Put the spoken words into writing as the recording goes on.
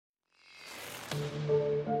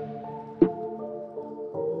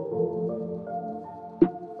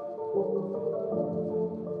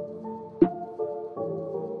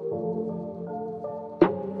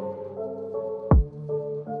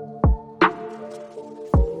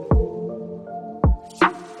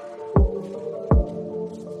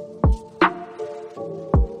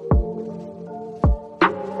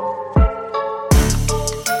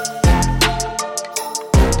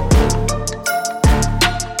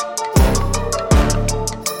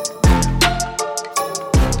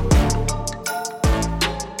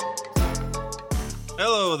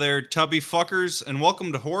Hello there, tubby fuckers, and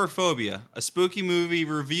welcome to Horrorphobia, a spooky movie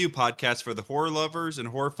review podcast for the horror lovers and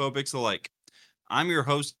horrorphobics alike. I'm your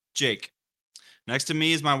host, Jake. Next to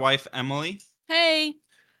me is my wife, Emily. Hey.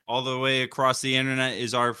 All the way across the internet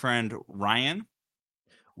is our friend, Ryan.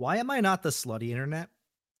 Why am I not the slutty internet?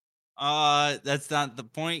 That's not the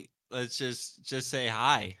point. Let's just say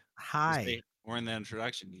hi. Hi. We're in the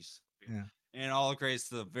introductions. Yeah. And all grace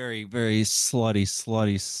to the very, very slutty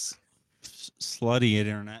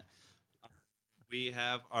internet. We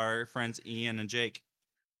have our friends Ian and Jake.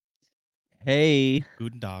 Hey.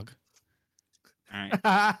 Guten Dog. All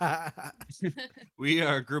right. We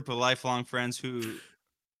are a group of lifelong friends who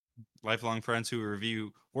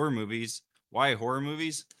review horror movies. Why horror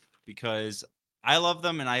movies? Because I love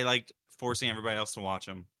them and I like forcing everybody else to watch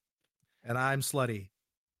them. And I'm slutty.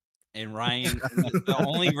 And Ryan, the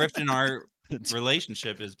only rift in our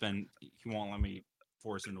relationship has been he won't let me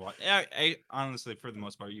force him to watch. I honestly, for the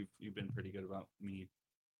most part, you've been pretty good about me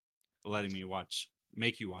letting me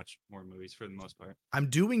make you watch more movies for the most part. I'm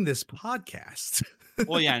doing this podcast.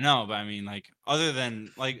 Well, yeah, no, but I mean, like, other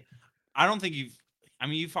than like, I don't think you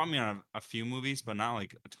fought me on a few movies, but not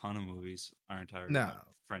like a ton of movies. Our entire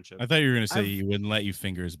friendship. I thought you were gonna say he wouldn't let you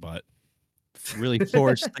finger his butt. Really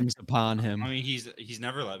forced things upon him. I mean, he's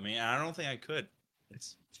never let me, and I don't think I could.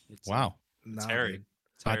 It's wow. It's hairy. Dude.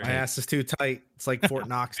 My ass is too tight. It's like Fort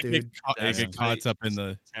Knox, dude. It get caught up in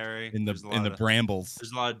the brambles.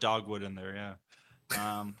 There's a lot of dogwood in there,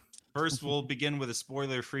 yeah. First, we'll begin with a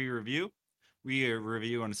spoiler-free review. We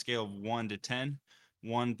review on a scale of 1 to 10,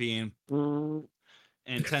 1 being and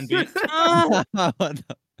 10 being.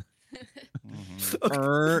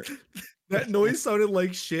 Okay. That noise sounded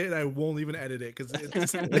like shit, and I won't even edit it because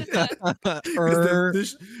this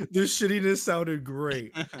shittiness sounded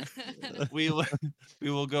great. We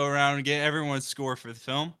will go around and get everyone's score for the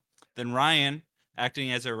film. Then Ryan,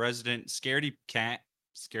 acting as a resident scaredy cat.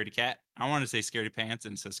 I want to say scaredy pants,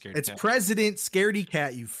 and it says scaredy cat. It's President Scaredy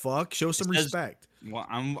Cat, you fuck. Show some respect. Well,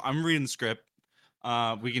 I'm reading the script.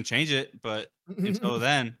 We can change it, but until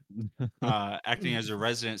then, acting as a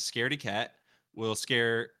resident scaredy cat will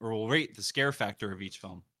rate the scare factor of each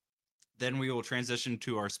film. Then we will transition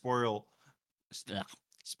to our spoiler-filled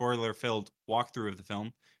walkthrough of the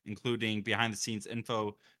film, including behind-the-scenes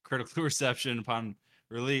info, critical reception upon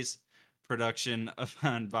release, production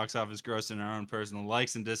upon box office gross, and our own personal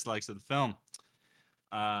likes and dislikes of the film.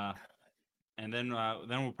 And then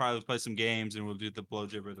we'll probably play some games, and we'll do the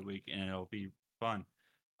blowjob of the week, and it'll be fun.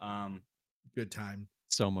 Good time.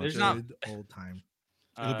 So much. Good old time.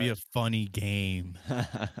 It'll be a funny game.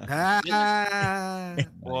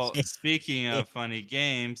 Well, speaking of funny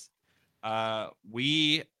games,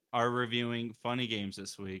 we are reviewing funny games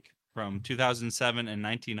this week from 2007 and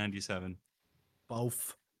 1997.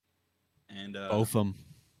 Both. And both of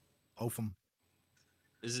them.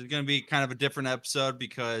 This is going to be kind of a different episode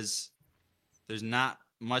because there's not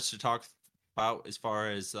much to talk about as far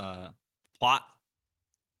as plot.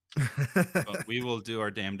 But we will do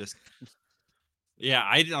our damnedest. Yeah,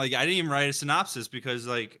 I didn't even write a synopsis because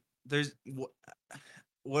like there's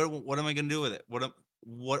what am I gonna do with it? What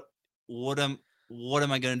am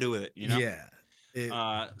I gonna do with it? You know?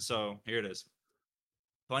 Yeah. So here it is.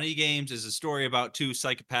 Funny Games is a story about two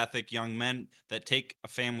psychopathic young men that take a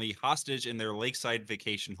family hostage in their lakeside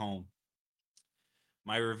vacation home.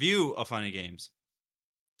 My review of Funny Games.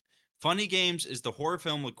 Funny Games is the horror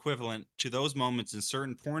film equivalent to those moments in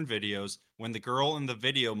certain porn videos when the girl in the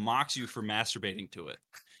video mocks you for masturbating to it.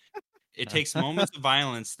 It takes moments of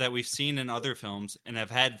violence that we've seen in other films and have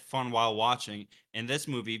had fun while watching, and this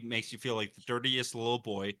movie makes you feel like the dirtiest little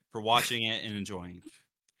boy for watching it and enjoying.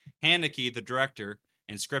 Haneke, the director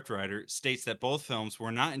and scriptwriter, states that both films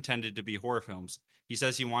were not intended to be horror films. He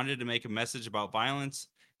says he wanted to make a message about violence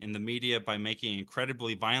in the media by making an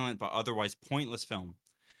incredibly violent but otherwise pointless film.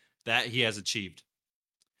 That he has achieved.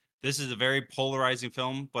 This is a very polarizing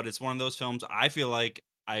film, but it's one of those films I feel like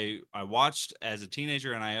I watched as a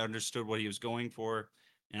teenager and I understood what he was going for,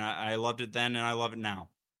 and I loved it then and I love it now,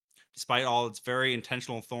 despite all its very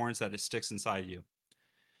intentional thorns that it sticks inside you.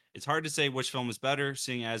 It's hard to say which film is better,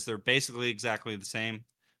 seeing as they're basically exactly the same.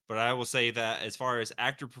 But I will say that as far as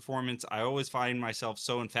actor performance, I always find myself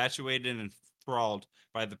so infatuated and enthralled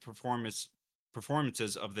by the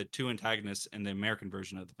performances of the two antagonists in the American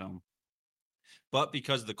version of the film. But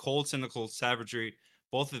because of the cold, cynical savagery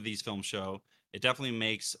both of these films show, it definitely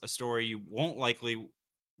makes a story you won't likely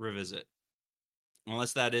revisit.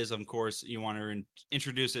 Unless that is, of course, you want to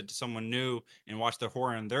introduce it to someone new and watch the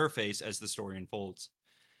horror in their face as the story unfolds.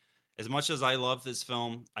 As much as I love this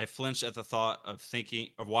film, I flinched at the thought of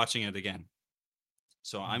watching it again.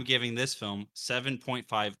 So I'm giving this film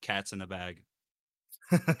 7.5 cats in a bag.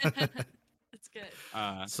 That's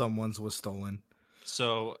good. Someone's was stolen.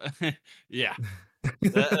 So, yeah.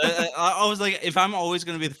 I was like, if I'm always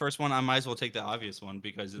going to be the first one, I might as well take the obvious one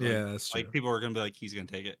because that's true. Like people are going to be like, he's going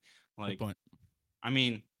to take it. Like, point. I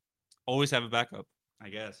mean, always have a backup, I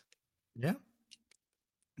guess. Yeah.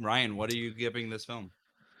 Ryan, what are you giving this film?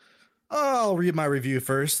 I'll read my review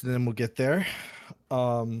first, and then we'll get there.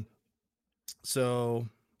 So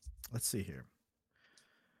let's see here.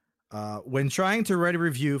 When trying to write a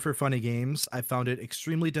review for Funny Games, I found it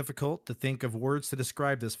extremely difficult to think of words to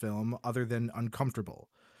describe this film other than uncomfortable.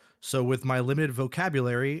 So, with my limited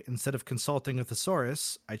vocabulary, instead of consulting a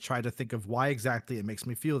thesaurus, I try to think of why exactly it makes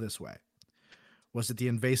me feel this way. Was it the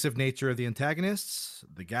invasive nature of the antagonists,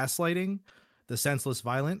 the gaslighting, the senseless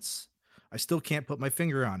violence? I still can't put my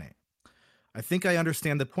finger on it. I think I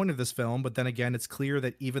understand the point of this film, but then again, it's clear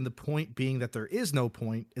that even the point being that there is no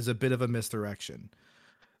point is a bit of a misdirection.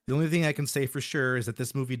 The only thing I can say for sure is that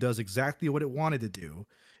this movie does exactly what it wanted to do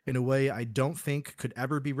in a way I don't think could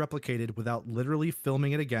ever be replicated without literally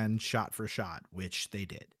filming it again shot for shot, which they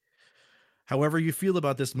did. However you feel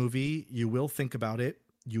about this movie, you will think about it,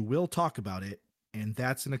 you will talk about it, and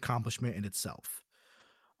that's an accomplishment in itself.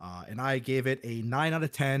 And I gave it a 9 out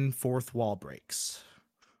of 10 fourth wall breaks.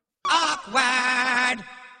 Awkward!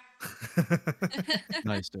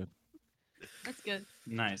 Nice, dude. That's good.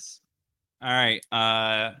 Nice. All right.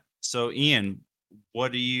 So Ian,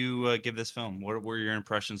 what do you give this film? What were your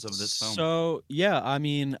impressions of this film? So yeah, I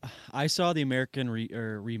mean, I saw the American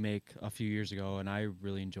remake a few years ago, and I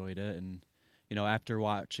really enjoyed it. And after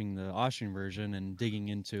watching the Austrian version and digging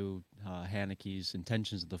into Haneke's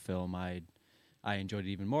intentions of the film, I enjoyed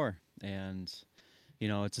it even more. And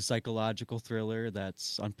it's a psychological thriller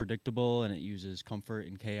that's unpredictable, and it uses comfort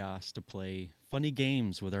and chaos to play funny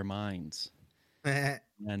games with our minds.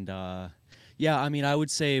 And yeah, I mean, I would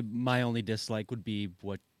say my only dislike would be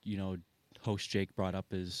what host Jake brought up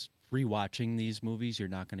is rewatching these movies. You're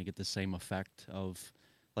not going to get the same effect of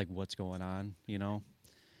like what's going on,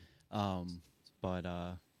 But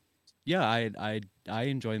yeah, I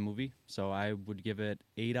enjoy the movie, so I would give it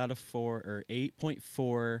 8 out of 4 or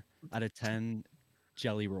 8.4 out of 10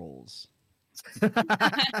 jelly rolls. Can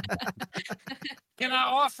I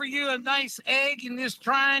offer you a nice egg in this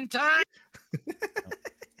trying time?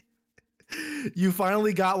 You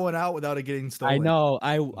finally got one out without it getting stolen. I know.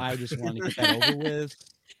 I just want to get that over with.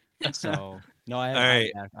 So no, I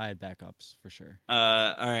had backups for sure.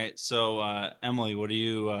 All right. So Emily, what are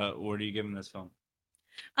you giving this film?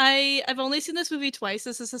 I've only seen this movie twice.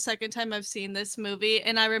 This is the second time I've seen this movie,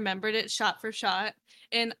 and I remembered it shot for shot.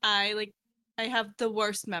 And I have the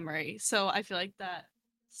worst memory, so I feel like that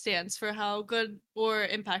stands for how good or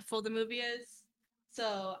impactful the movie is.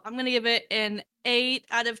 So I'm gonna give it an 8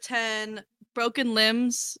 out of 10 broken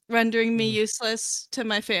limbs, rendering me useless to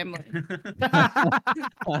my family.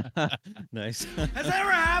 Nice. Has that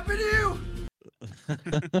ever happened to you?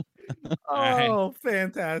 Oh,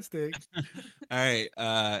 fantastic. All right.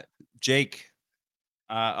 Jake.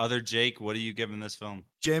 Other Jake, what are you giving this film?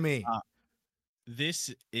 Jimmy.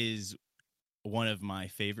 This is one of my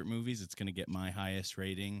favorite movies. It's going to get my highest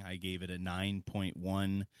rating. I gave it a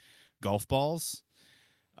 9.1 golf balls.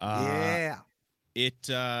 Yeah.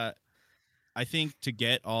 I think to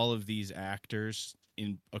get all of these actors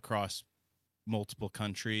across multiple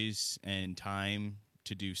countries and time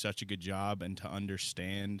to do such a good job and to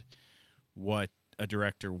understand what a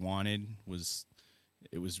director wanted was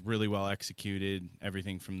really well executed.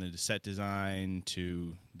 Everything from the set design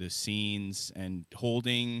to the scenes and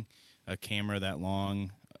holding a camera that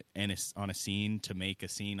long and on a scene to make a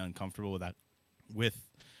scene uncomfortable without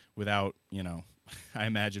I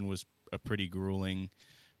imagine was a pretty grueling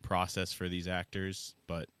process for these actors,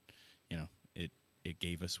 but it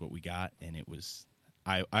gave us what we got, and it was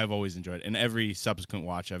I've always enjoyed it. And every subsequent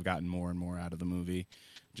watch I've gotten more and more out of the movie.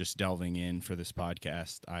 Just delving in for this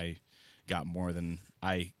podcast, I got more than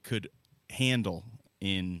I could handle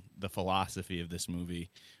in the philosophy of this movie,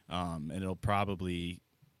 and it'll probably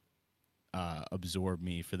absorb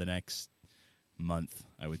me for the next month,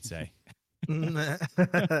 I would say.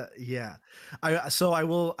 Yeah. I'm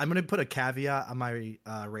going to put a caveat on my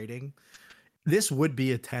rating. This would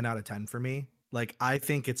be a 10 out of 10 for me. Like, I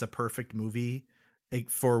think it's a perfect movie, like,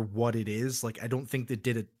 for what it is. Like, I don't think they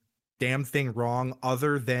did a damn thing wrong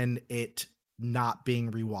other than it not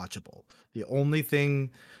being rewatchable. The only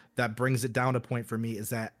thing that brings it down a point for me is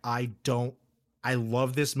that I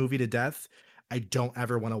love this movie to death. I don't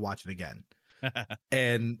ever want to watch it again.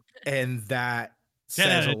 And that 10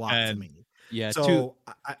 says out a of lot to 10. me. Yeah, So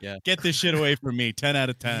yeah. Get this shit away from me. 10 out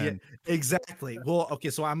of 10. yeah, exactly. Well, okay,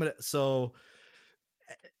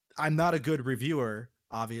 I'm not a good reviewer,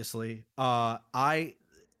 obviously. I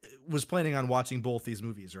was planning on watching both these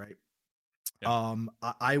movies, right? Yeah.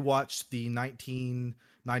 I watched the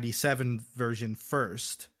 1997 version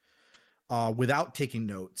first, without taking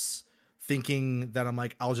notes, thinking that I'm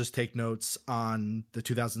like, I'll just take notes on the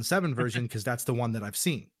 2007 version because that's the one that I've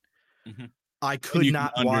seen. Mhm. I And could you can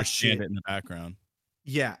not watch understand it. it in the background.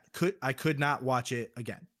 Yeah, I could not watch it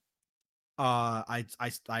again. I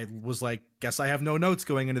was like, guess I have no notes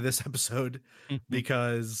going into this episode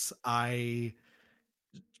because I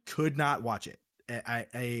could not watch it.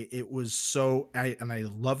 It was so and I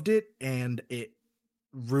loved it and it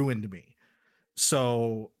ruined me.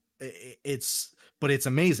 So but it's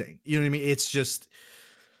amazing. You know what I mean? It's just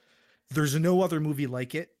there's no other movie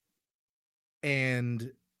like it.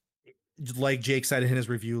 And like Jake said in his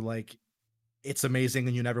review, like, it's amazing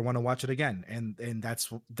and you never want to watch it again. And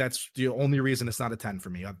that's the only reason it's not a 10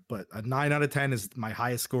 for me. But a 9 out of 10 is my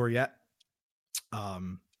highest score yet. Yeah,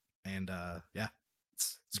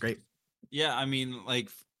 it's great. Yeah, I mean, like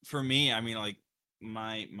for me, I mean, like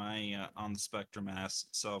my on the spectrum ass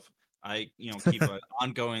self, I keep an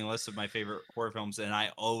ongoing list of my favorite horror films, and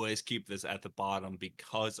I always keep this at the bottom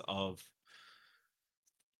because of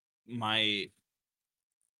my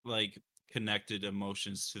like connected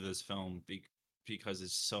emotions to this film because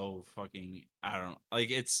it's so fucking I don't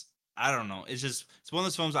know, it's one of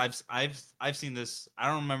those films I've seen this. I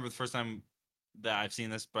don't remember the first time that I've seen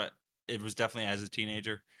this, but it was definitely as a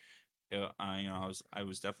teenager. I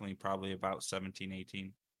was definitely probably about 17,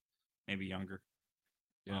 18, maybe younger.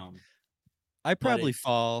 Yeah. Um, I but probably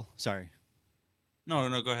fall. Sorry.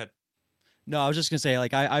 no, go ahead. No, I was just gonna say,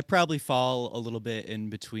 like, I probably fall a little bit in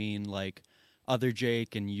between, like, other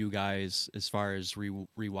Jake and you guys as far as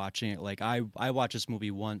rewatching it. Like, I watched this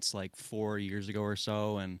movie once, like 4 years ago or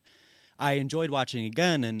so, and I enjoyed watching it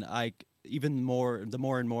again. And even more, the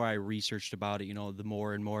more and more I researched about it, the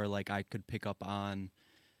more and more, like, I could pick up on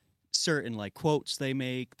certain, like, quotes they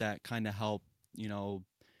make that kind of help, you know,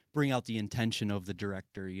 bring out the intention of the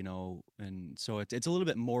director, and so it's a little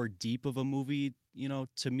bit more deep of a movie,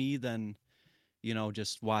 to me than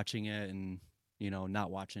just watching it and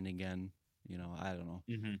not watching it again. I don't know.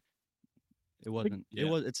 Mm-hmm. It wasn't.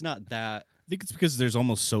 Yeah. It's not that. I think it's because there's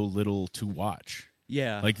almost so little to watch.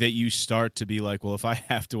 Yeah. Like that you start to be like, well, if I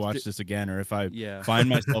have to watch this again, or if I Yeah. find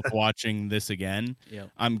myself watching this again, Yeah.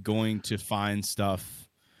 I'm going to find stuff,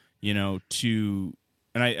 to,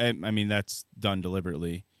 and I mean, that's done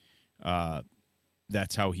deliberately.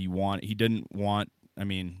 That's how he didn't want, I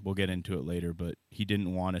mean, we'll get into it later, but he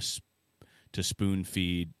didn't want to spoon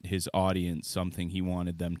feed his audience something. He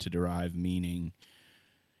wanted them to derive meaning,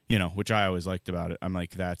 which I always liked about it. I'm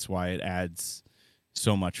like, that's why it adds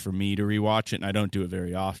so much for me to rewatch it. And I don't do it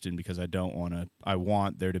very often because I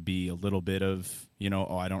want there to be a little bit of,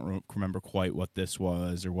 I don't remember quite what this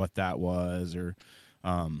was or what that was, or,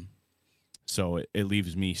 so it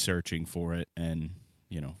leaves me searching for it and,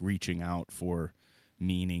 reaching out for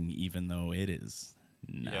meaning, even though it is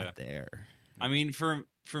not there. I mean, for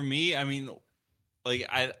me, I mean, like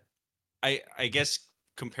I guess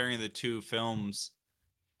comparing the two films,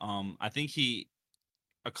 I think he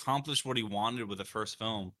accomplished what he wanted with the first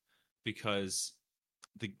film because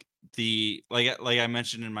like I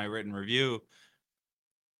mentioned in my written review,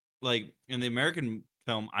 like in the American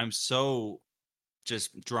film, I'm so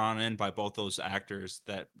just drawn in by both those actors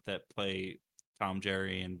that play Tom,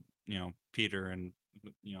 Jerry, and Peter, and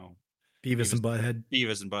you know Beavis and Butthead.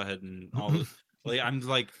 Beavis and Butthead, and all the I'm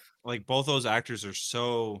like both those actors are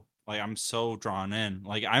so like I'm so drawn in.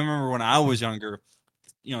 Like I remember when I was younger,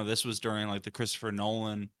 this was during like the Christopher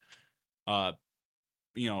Nolan, uh,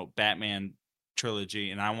 Batman trilogy,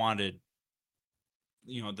 and I wanted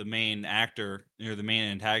the main actor or the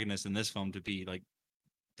main antagonist in this film to be like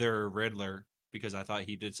their Riddler because I thought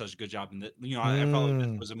he did such a good job. And I felt like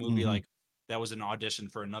this was a movie like that was an audition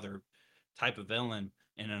for another type of villain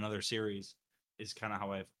in another series. Is kind of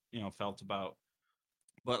how I've felt about.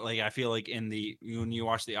 But like I feel like when you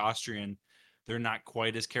watch the Austrian, they're not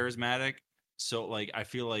quite as charismatic. So like I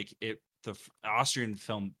feel like Austrian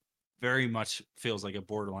film very much feels like a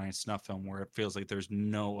borderline snuff film, where it feels like there's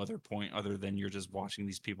no other point other than you're just watching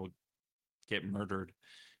these people get murdered.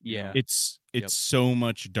 Yeah. It's so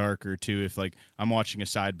much darker too. If like I'm watching a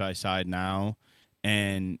side by side now,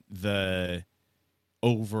 and the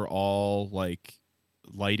overall like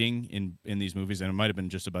lighting in these movies, and it might have been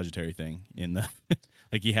just a budgetary thing in the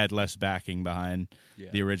like he had less backing behind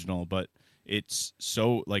the original, but it's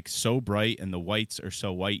so bright, and the whites are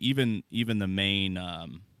so white. Even the main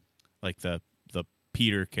like the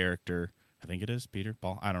Peter character, I think it is Peter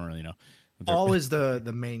Paul. I don't really know. Paul is the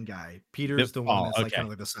main guy. Peter's the one that's like kind of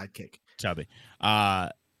like the sidekick. Chubby.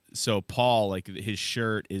 So Paul, like his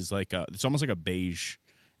shirt is like it's almost like a beige,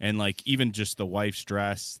 and like even just the wife's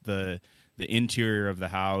dress, the interior of the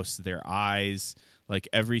house, their eyes, like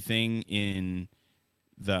everything in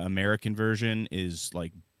the American version is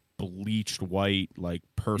like bleached white, like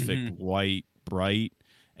perfect white, bright,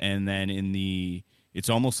 and then it's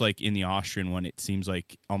almost like in the Austrian one, it seems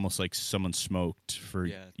like almost like someone smoked for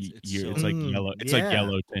years. It's like yellow. It's like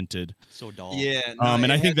yellow tinted. So dull. Yeah.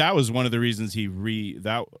 And I think that was one of the reasons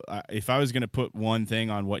if I was going to put one thing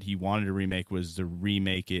on what he wanted to remake, was to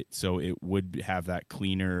remake it so it would have that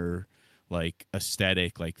cleaner, like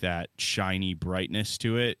aesthetic, like that shiny brightness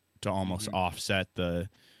to it, to almost offset the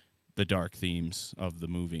dark themes of the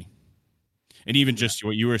movie. And even just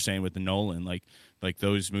what you were saying with the Nolan, like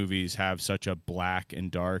those movies have such a black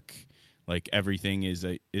and dark, like everything is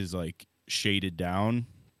like shaded down,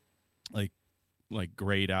 like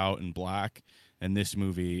grayed out and black, and this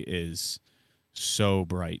movie is so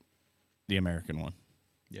bright, the American one.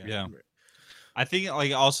 Yeah. I think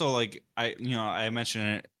like also like I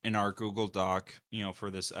mentioned it in our Google Doc, for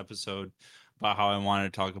this episode, about how I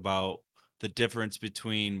wanted to talk about the difference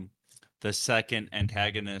between the second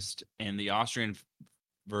antagonist and the Austrian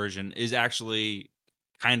version is actually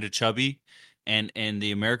kind of chubby, and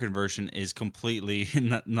the American version is completely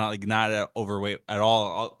not overweight at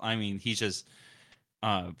all. I mean, he's just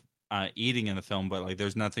eating in the film, but like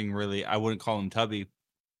there's nothing really, I wouldn't call him tubby.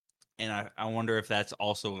 And I wonder if that's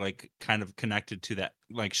also like kind of connected to that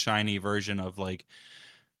like shiny version of like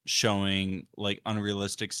showing like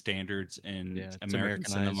unrealistic standards in American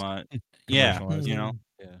cinema. Yeah,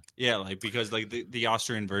 yeah, like because like the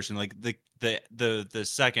Austrian version, like the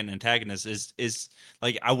second antagonist is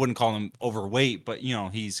like, I wouldn't call him overweight, but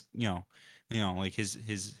he's like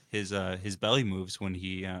his belly moves when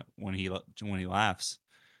he laughs.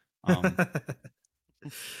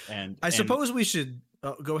 And I suppose we should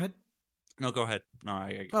go ahead. No, go ahead. No,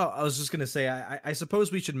 I was just gonna say, I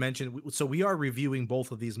suppose we should mention. So we are reviewing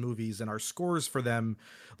both of these movies, and our scores for them,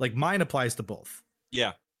 like mine applies to both.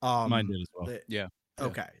 Yeah, mine did as well. Yeah.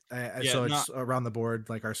 Okay, so it's around the board.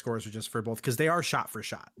 Like our scores are just for both because they are shot for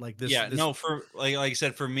shot. Like this. Yeah, no, for like I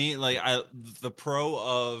said, for me, like the pro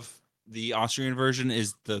of the Austrian version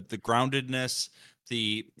is the groundedness,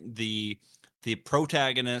 the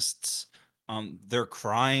protagonists. Their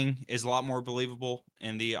crying is a lot more believable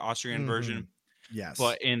in the Austrian version. Yes.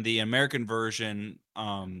 But in the American version,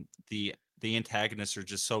 the antagonists are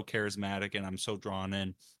just so charismatic, and I'm so drawn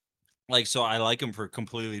in. Like, so I like them for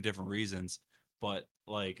completely different reasons, but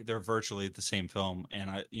like they're virtually the same film,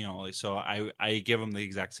 and so I give them the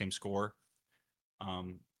exact same score.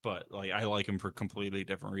 But like I like them for completely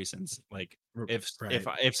different reasons. Like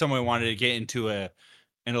if someone wanted to get into a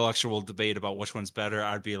intellectual debate about which one's better,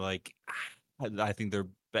 I'd be like, I think they're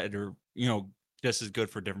better, just as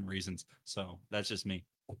good for different reasons. So that's just me.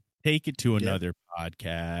 Take it to another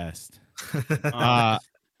podcast.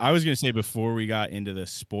 I was going to say, before we got into the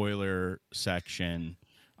spoiler section,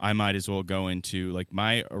 I might as well go into like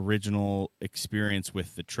my original experience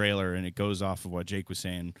with the trailer, and it goes off of what Jake was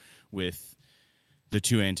saying with the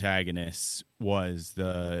two antagonists. Was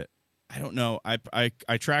I don't know. I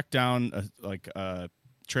tracked down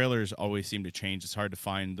trailers always seem to change. It's hard to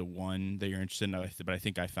find the one that you're interested in, but I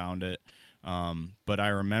think I found it. But I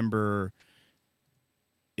remember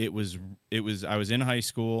it was I was in high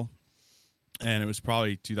school, and it was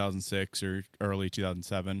probably 2006 or early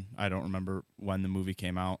 2007. I don't remember when the movie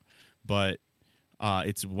came out, but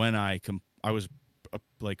it's when I was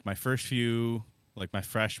like my first few, like my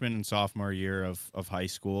freshman and sophomore year of high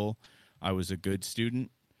school, I was a good student.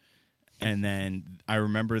 And then I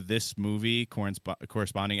remember this movie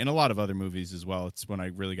corresponding, and a lot of other movies as well. It's when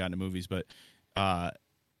I really got into movies, but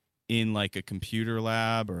in like a computer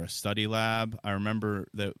lab or a study lab, I remember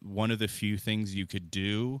that one of the few things you could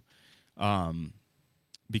do,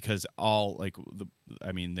 because the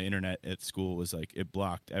internet at school was like, it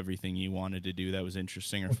blocked everything you wanted to do that was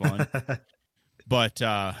interesting or fun. But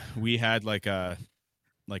we had like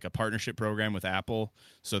like a partnership program with Apple,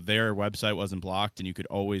 so their website wasn't blocked, and you could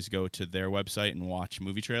always go to their website and watch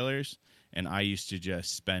movie trailers. And I used to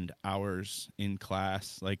just spend hours in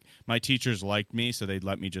class. Like my teachers liked me, so they'd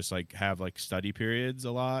let me just like have like study periods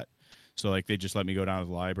a lot. So like they just let me go down to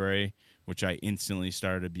the library, which I instantly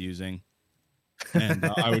started abusing. And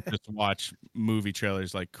I would just watch movie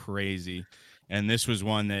trailers like crazy. And this was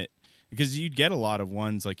one that, because you'd get a lot of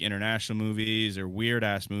ones like international movies or weird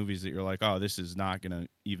ass movies that you're like, oh, this is not gonna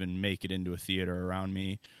even make it into a theater around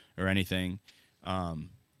me or anything.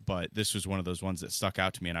 But this was one of those ones that stuck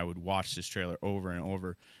out to me, and I would watch this trailer over and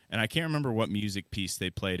over. And I can't remember what music piece they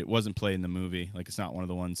played. It wasn't played in the movie. Like it's not one of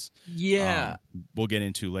the ones Yeah. we'll get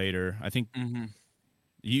into later. I think Mhm.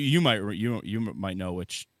 you might know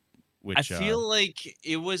which I feel like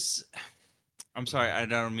it was. I'm sorry, I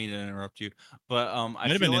don't mean to interrupt you, but I might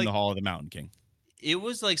have feel been in like the Hall of the Mountain King. it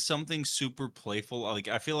was like something super playful. Like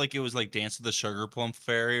I feel like it was like Dance of the Sugar Plum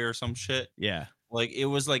Fairy or some shit. Yeah, Like it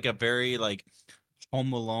was like a very like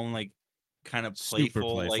Home Alone like kind of super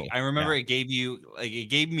playful. Like playful. I remember Yeah. it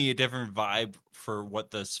gave me a different vibe for what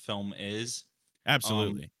this film is.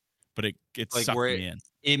 Absolutely, but it Like sucked where me in.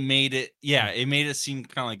 it made it, yeah, it made it seem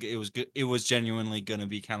kind of like it was good. It was genuinely gonna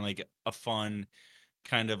be kind of like a fun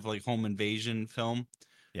kind of like home invasion film.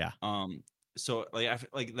 Yeah, So like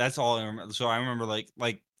like that's all I remember. So I remember like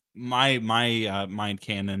my mind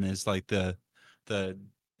canon is like the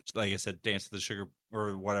like I said, Dance of the Sugar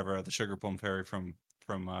or whatever, the Sugar Plum Fairy from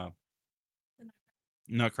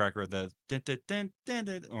Nutcracker, the dun, dun, dun, dun,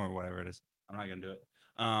 dun, or whatever it is. I'm not gonna do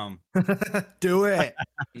it. Do it.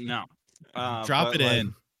 No. drop But it like,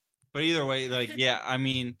 in. but either way, like yeah, I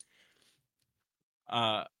mean,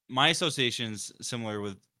 my association's similar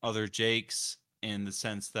with other Jakes in the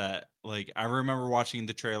sense that like I remember watching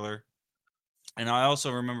the trailer, and I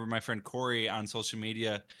also remember my friend Corey on social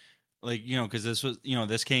media, like because this was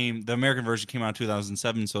the American version came out in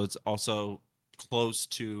 2007, so it's also close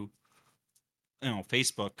to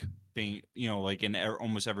Facebook being like in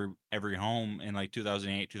almost every home in like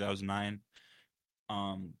 2008 2009.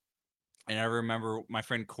 um and I remember my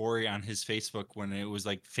friend Corey on his Facebook when it was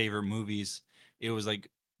like favorite movies, it was like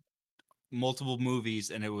multiple movies,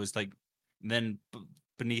 and it was like then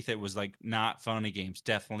beneath it was like not funny games,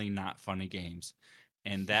 definitely not funny games,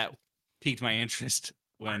 and that piqued my interest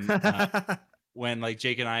when like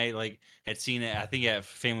Jake and I like had seen it. I think at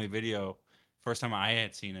Family Video, first time I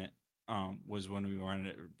had seen it was when we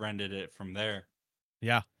rented it from there.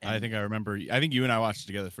 Yeah, I And think I remember. I think you and I watched it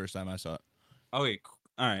together the first time I saw it. okay,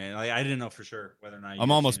 all right, like I didn't know for sure whether or not you I'm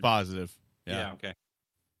had almost seen it. positive. Yeah, okay.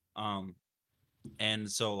 And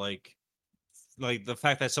so like the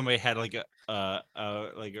fact that somebody had like a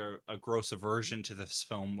gross aversion to this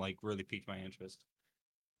film like really piqued my interest.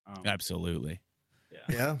 Absolutely.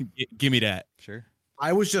 Yeah. Yeah. Give me that. Sure.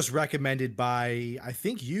 I was just recommended by I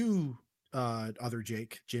think you other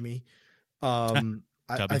Jake, Jimmy. I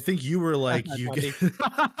Tubby. think you were like you Tubby.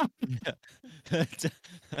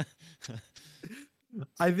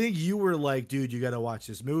 I think you were like, dude, you got to watch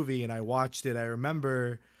this movie, and I watched it. I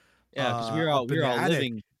remember, Yeah, because up we in were the all attic.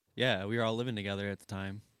 living. Yeah, we were all living together at the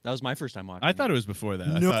time. That was my first time watching. I thought it was before that.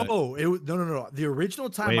 I No, thought no. The original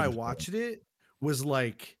time Way I before. watched it was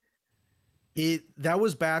like it. That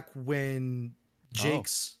was back when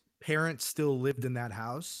Jake's parents still lived in that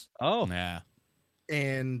house, Oh, yeah,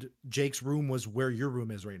 and Jake's room was where your room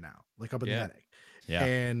is right now, like up in the Yeah. attic. yeah.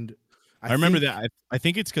 And I remember think- that. I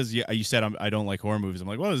think it's because you said I don't like horror movies. I'm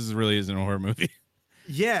like, well, this really isn't a horror movie.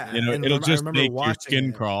 Yeah, And it'll just make your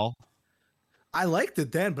skin crawl. I liked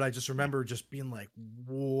it then, but I just remember just being like,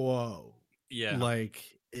 "Whoa!" Yeah. Like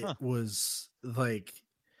it Huh. was like.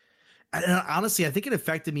 And honestly, I think it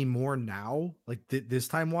affected me more now, like this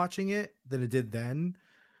time watching it, than it did then.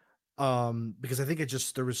 Because I think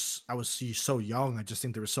I was so young. I just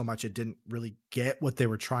think there was so much I didn't really get what they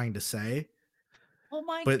were trying to say. Oh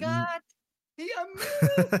my But God.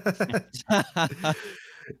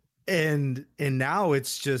 and now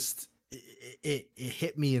it's just it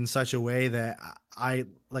hit me in such a way that I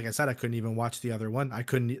like I said, I couldn't even watch the other one. I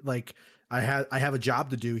couldn't like I have a job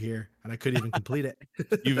to do here, and I couldn't even complete it.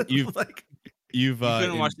 You've like You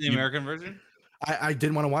couldn't watch the American version? I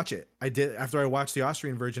didn't want to watch it. I did after I watched the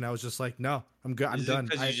Austrian version. I was just like, no, I'm good. I'm Is done.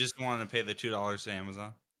 because you just wanted to pay the $2 to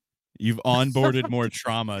Amazon? You've onboarded more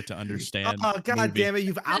trauma to understand. Oh god movie. damn it!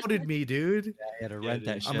 You've outed me, dude. I had to Yeah, rent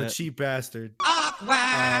that dude. shit. I'm a cheap bastard.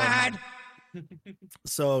 Awkward.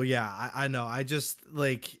 So yeah, I know. I just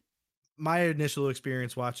like my initial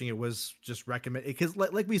experience watching it was just recommend because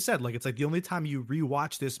like we said, like it's like the only time you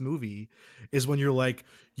rewatch this movie is when you're like,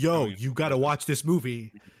 yo, Oh, yeah. you got to watch this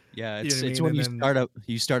movie. Yeah, You know what I it's mean? when And then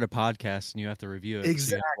you start a podcast and you have to review it,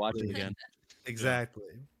 so you have to watch it exactly, again. exactly.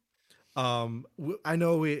 I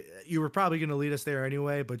know you were probably going to lead us there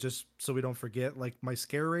anyway, but just so we don't forget, like my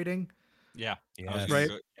scare rating, Yeah, I was Yes. gonna right?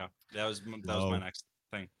 go. Yeah, that was my Low. next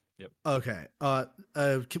thing. Yep. Okay.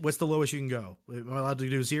 What's the lowest you can go? Am I allowed to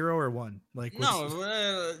do 0 or 1? Like, what's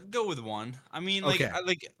No, go with 1. I mean, okay? I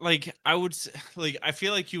would like. I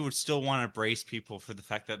feel like you would still want to brace people for the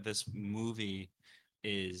fact that this movie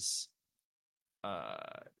is uh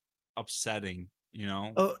upsetting. You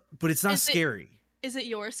know. Oh, but it's not Is it- scary. Is it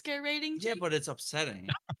your scare rating? Yeah, Jake? but it's upsetting.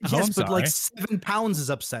 Oh, Yes, I'm but like sorry. 7 pounds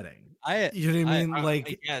is upsetting. I You know what I mean? I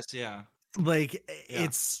Like, guess. Yeah. like Yeah.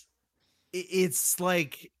 it's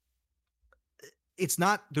like it's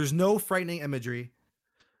not. There's no frightening imagery.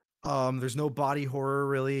 There's no body horror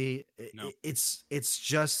really. No. It's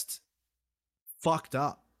just fucked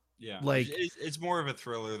up. Yeah. Like, It's more of a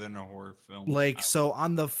thriller than a horror film. like so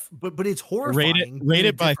on the but it's Rate horrifying. it. but Rate in a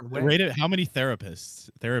it by. different way. Rate it. How many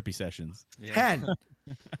therapy sessions? yeah. 10.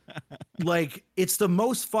 Like it's the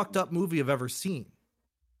most fucked up movie I've ever seen.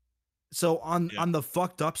 So on Yeah. on the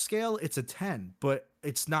fucked up scale, it's a 10, but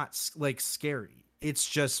it's not like scary. It's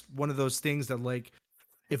just one of those things that like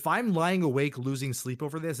if I'm lying awake losing sleep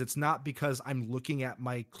over this, it's not because I'm looking at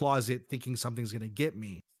my closet thinking something's going to get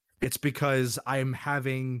me. It's because I'm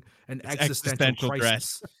having an It's existential existential dread.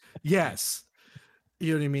 crisis. Yes.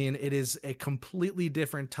 You know what I mean? It is a completely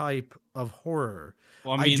different type of horror.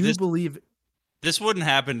 Well, I do this believe this wouldn't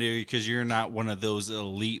happen to you because you're not one of those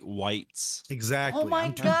elite whites. exactly. my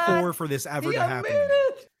I'm too God. poor for this ever The to happen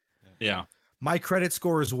to me. Yeah. My credit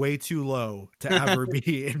score is way too low to ever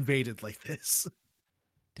be invaded like this.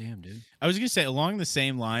 Damn, dude. I was gonna say along the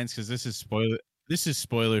same lines because this is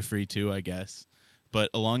spoiler free too, I guess. But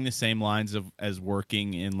along the same lines of as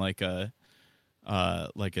working in like an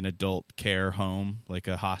adult care home, like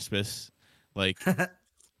a hospice, like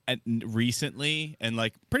recently and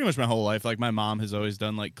like pretty much my whole life, like my mom has always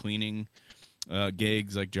done like cleaning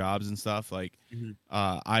gigs, like jobs and stuff. Like Mhm.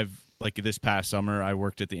 I've like this past summer I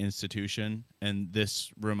worked at the institution, and this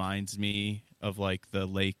reminds me of like the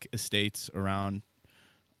lake estates around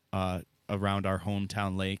our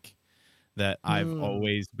hometown lake that I've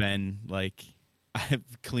always been like I've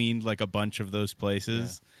cleaned like a bunch of those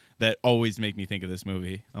places that always make me think of this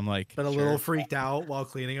movie. I'm like, But a little freaked out while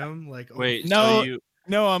cleaning them. Like, oh, Wait. No, So you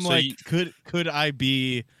no, I'm So like, you- could I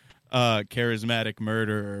be a charismatic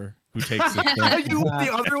murderer who takes the thing? you went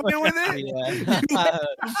the other way with it? Yeah.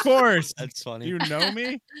 Of course. That's funny. You know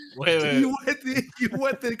me? wait. You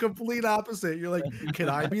went the complete opposite. You're like, can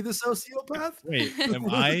I be the sociopath? Wait, am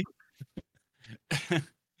I?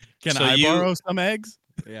 Can So I you- borrow some eggs?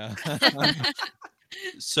 yeah.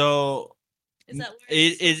 So Is that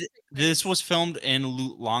where this was filmed in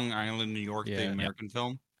Long Island, New York, the Yeah. American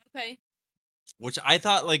film, Okay. which I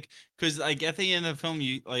thought like because like at the end of the film,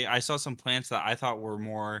 you like I saw some plants that I thought were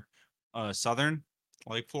more southern,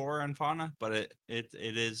 like flora and fauna, but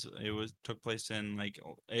it was took place in like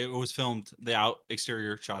it was filmed. The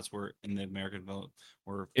exterior shots were in the American film.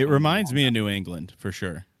 It reminds me of New England for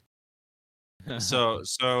sure.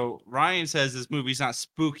 So Ryan says this movie's not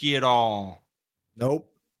spooky at all. Nope.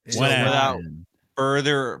 So What without happened?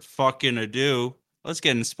 further fucking ado, let's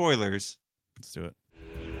get in spoilers. Let's do it.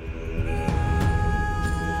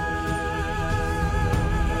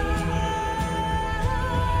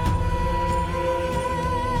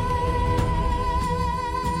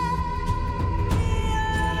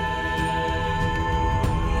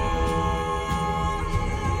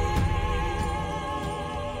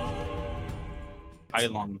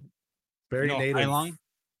 Hailong. Very you know native. Hailong?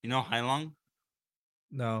 You know Hailong?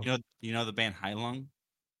 No, You know the band Hailong?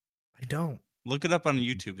 I don't. Look it up on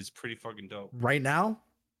YouTube. It's pretty fucking dope. Right now?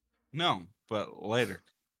 No, but later.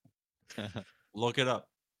 Look it up.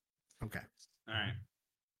 Okay. All right.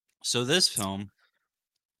 So this film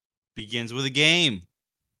begins with a game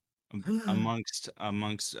amongst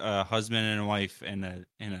a husband and a wife and a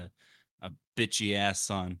bitchy ass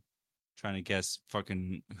son trying to guess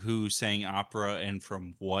fucking who sang opera and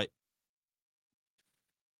from what.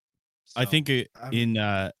 I So, think I'm- in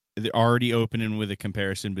they're already opening with a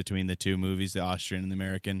comparison between the two movies, the Austrian and the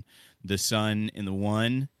American. The son in the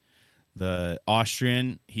one, the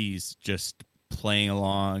Austrian, he's just playing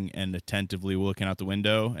along and attentively looking out the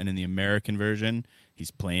window, and in the American version,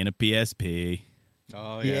 he's playing a PSP,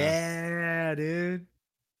 Oh yeah, dude.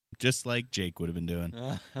 just like Jake would have been doing.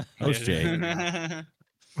 yeah. How's Jake?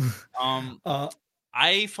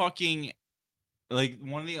 I fucking like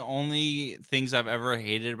one of the only things I've ever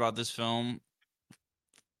hated about this film,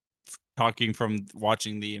 talking from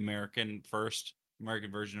watching the American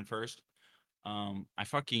version first, I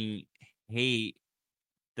fucking hate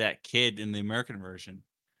that kid in the American version,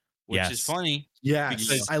 which is Yes. funny Yes,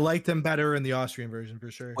 because I liked him better in the Austrian version for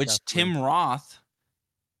sure. Tim Roth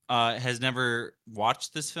has never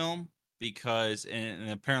watched this film because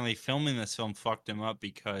and apparently filming this film fucked him up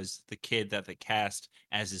because the kid that they cast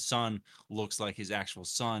as his son looks like his actual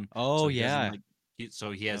son. Oh, he doesn't yeah.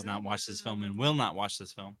 so he has not watched this film and will not watch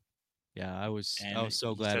this film. Yeah, I was And so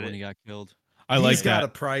he glad said when it- he got killed. I like He's got that. a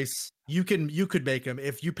price. You could make him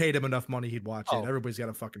if you paid him enough money, he'd watch it. Oh. Everybody's got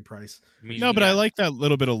a fucking price. I mean, No, but I yeah, like that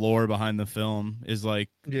little bit of lore behind the film. Is like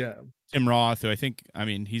Yeah, Tim Roth, who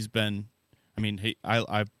he's been.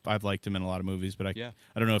 I've liked him in a lot of movies, but I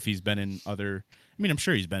don't know if he's been in other. I mean, I'm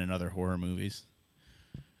sure he's been in other horror movies.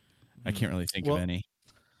 I can't really think of any.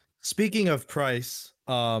 Speaking of price,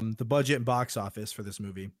 the budget and box office for this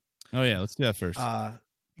movie. Oh yeah, let's do that first.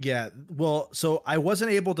 Yeah, well, so I wasn't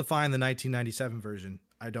able to find the 1997 version.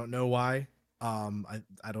 I don't know why. I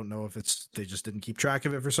don't know if they just didn't keep track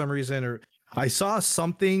of it for some reason, or I saw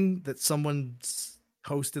something that someone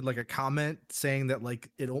posted like a comment saying that like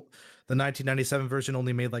the 1997 version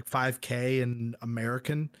only made like 5K in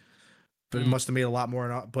American, but it must have made a lot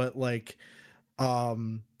more. But like,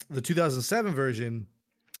 the 2007 version,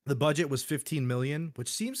 the budget was 15 million, which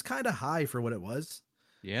seems kind of high for what it was.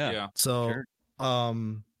 Yeah. So, Sure.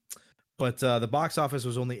 but the box office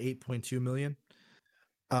was only 8.2 million.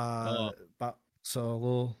 Oh. About so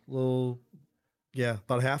a little, yeah,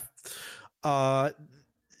 about half. I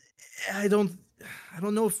don't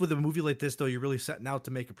know if with a movie like this though, you're really setting out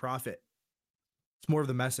to make a profit. It's more of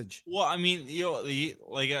the message. Well, I mean,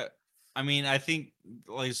 I mean, I think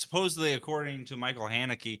like supposedly according to Michael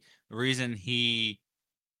Haneke, the reason he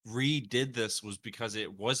redid this was because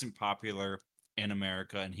it wasn't popular in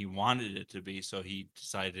America and he wanted it to be, so he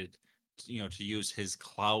decided to use his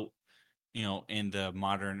clout in the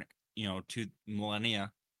modern 2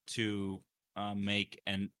 millennia to make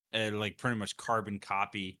an like pretty much carbon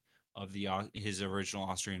copy of his original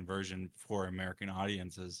Austrian version for American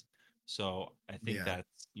audiences. So I think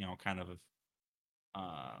that's kind of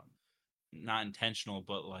not intentional,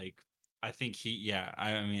 but like I think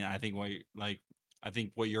I mean I think I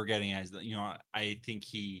think what you're getting at is that I think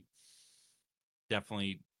he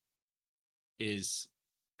definitely is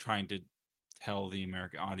trying to tell the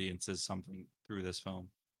American audiences something through this film.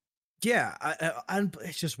 Yeah,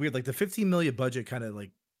 it's just weird. Like the 15 million budget kind of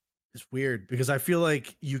like is weird because I feel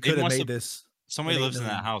like you could have made this. Somebody lives in that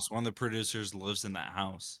million. house. One of the producers lives in that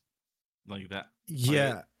house, like that.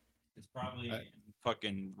 Yeah, like it's probably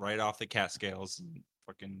fucking right off the Catskills, in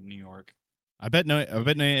fucking New York. I bet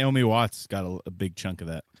Naomi Watts got a big chunk of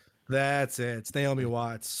that. that's it. It's Naomi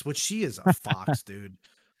Watts, which she is a fox, dude.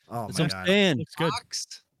 Oh That's my what I'm god, saying. Looks good.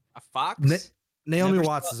 A fox? Naomi Never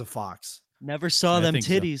Watts is a fox. Never saw I them think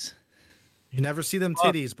so. titties. You never see them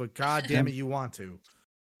titties, but god damn it, you want to.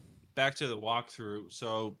 Back to the walkthrough.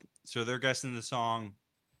 So they're guessing the song.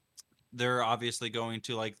 They're obviously going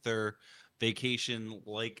to like their vacation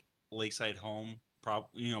lakeside home,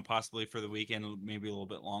 possibly for the weekend, maybe a little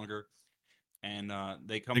bit longer. And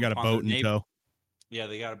they come. They got a upon boat their in tow. Yeah,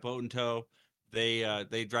 they got a boat in tow.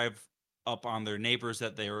 They drive up on their neighbors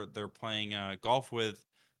that they're playing golf with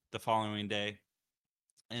the following day,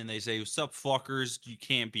 and they say, "What's up, fuckers? You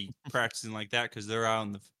can't be practicing like that," because they're out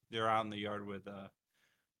in the yard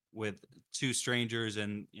with two strangers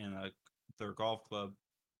and their golf club,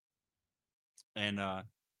 and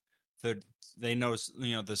they notice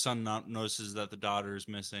the son notices that the daughter is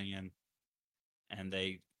missing, and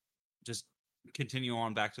they just continue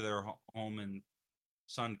on back to their home, and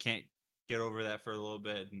son can't get over that for a little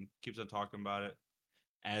bit and keeps on talking about it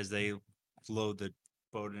as they load the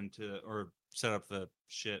boat into or set up the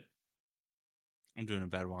shit. I'm doing a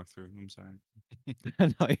bad walkthrough. I'm sorry.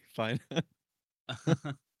 No, you're fine.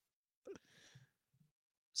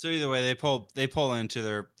 So either way, they pull into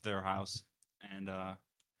their house and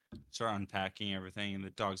start unpacking everything, and the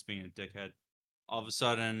dog's being a dickhead. All of a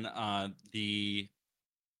sudden, the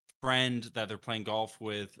friend that they're playing golf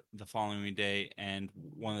with the following day and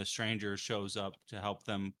one of the strangers shows up to help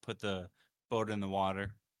them put the boat in the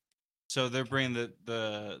water. So they're bringing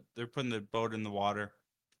they're putting the boat in the water,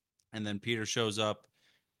 and then Peter shows up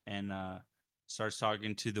and starts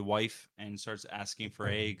talking to the wife and starts asking for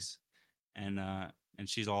eggs, and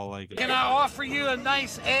she's all like, Can I offer you a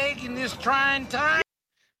nice egg in this trying time?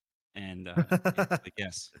 and he's like,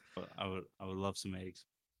 yes, but I would love some eggs.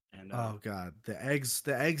 And Oh god, the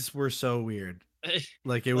eggs were so weird.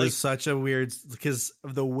 Like it Like- was such a weird because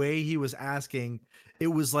of the way he was asking. It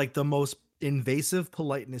was like the most invasive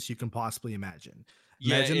politeness you can possibly imagine.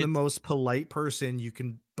 Yeah, Imagine the it's most polite person you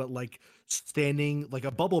can, but like standing like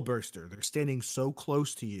a bubble burster. They're standing so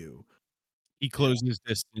close to you. He closes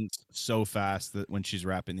distance so fast that when she's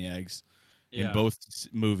wrapping the eggs in yeah. both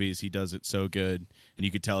movies, he does it so good, and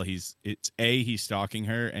you could tell he's stalking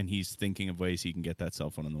her, and he's thinking of ways he can get that cell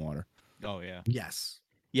phone in the water. Oh yeah. Yes.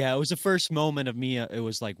 Yeah, it was the first moment of me. It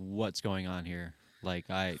was like, what's going on here? Like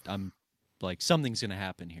I'm like something's gonna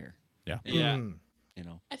happen here. Yeah. And, Yeah. Mhm. you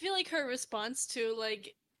know. I feel like her response to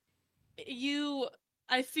like you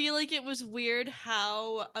I feel like it was weird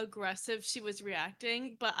how aggressive she was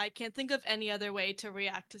reacting, but I can't think of any other way to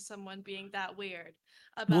react to someone being that weird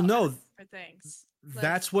about no, for things.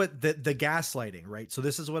 That's what the gaslighting, right? So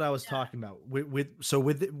this is what I was talking about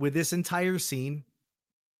with this entire scene.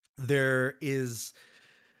 There is,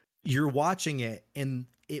 you're watching it, and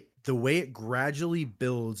the way it gradually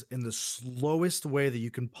builds in the slowest way that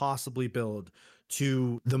you can possibly build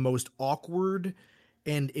to the most awkward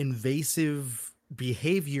and invasive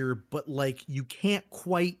behavior, but like you can't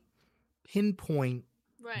quite pinpoint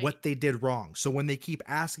right. what they did wrong. So when they keep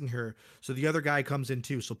asking her, so the other guy comes in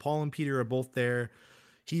too. So Paul and Peter are both there.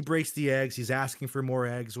 He breaks the eggs. He's asking for more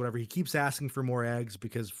eggs, whatever. He keeps asking for more eggs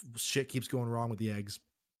because shit keeps going wrong with the eggs.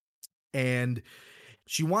 And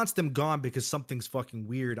she wants them gone because something's fucking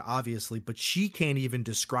weird, obviously, but she can't even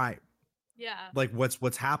describe Yeah. like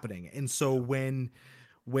what's happening. And so when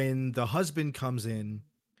the husband comes in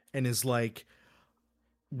and is like,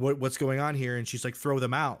 what's going on here? And she's like, throw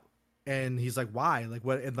them out. And he's like, why? Like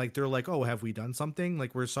what? And like they're like, oh, have we done something?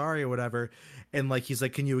 Like we're sorry or whatever. And like he's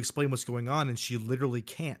like, can you explain what's going on? And she literally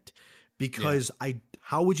can't, because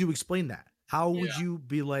how would you explain that? How would you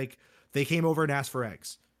be like, they came over and asked for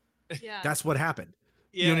eggs? Yeah. That's what happened.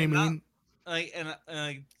 Yeah, You know what I and mean? like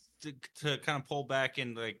and to kind of pull back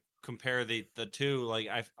and like compare the two, like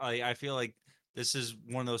I feel like this is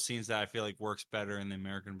one of those scenes that I feel like works better in the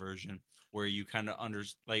American version, where you kind of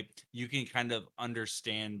like you can kind of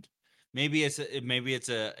understand. Maybe it's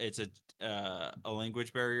a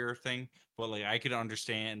language barrier thing, but like I could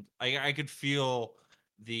understand, I could feel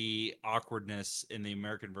the awkwardness in the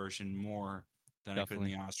American version more than I could in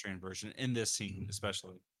Definitely. the Austrian version in this scene,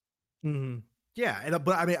 especially. Mm-hmm. Yeah,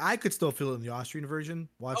 but I mean, I could still feel it in the Austrian version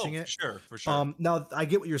watching Oh, it. for sure. Now I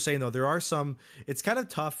get what you're saying though. There are some. It's kind of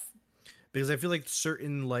tough because I feel like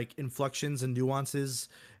certain like inflections and nuances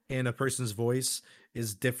in a person's voice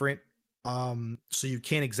is different. So you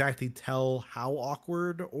can't exactly tell how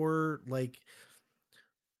awkward or like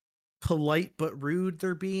polite but rude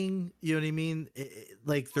they're being. You know what I mean?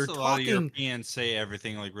 Like they're Plus, a lot of talking. Europeans say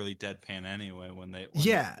everything like really deadpan anyway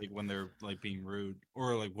Yeah, when they're like being rude,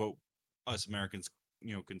 or like what us Americans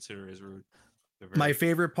consider as rude. They're my very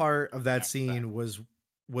favorite part of that after that. scene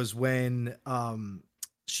was when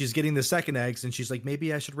she's getting the second eggs and she's like,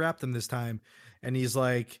 maybe I should wrap them this time, and he's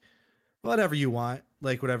like, whatever you want,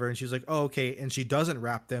 like whatever, and she's like, oh okay, and she doesn't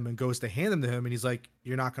wrap them and goes to hand them to him, and he's like,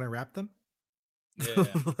 you're not gonna wrap them? Yeah.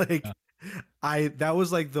 Like Yeah. that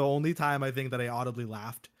was like the only time I think that I audibly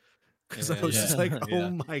laughed, because I was just like,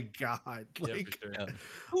 oh my god, like for sure. Yeah.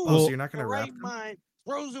 oh, so you're not gonna The wrap right them? mind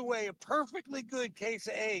throws away a perfectly good case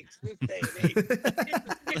of eggs this day and age. It's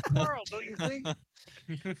a sick world, don't you think?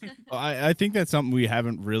 Well, I think that's something we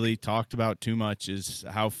haven't really talked about too much is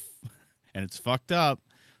and it's fucked up,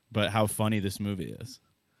 but how funny this movie is.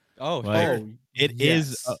 Oh, Like, oh, it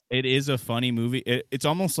is a funny movie. It's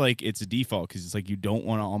almost like it's a default because it's like you don't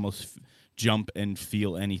want to almost jump and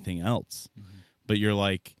feel anything else, but you're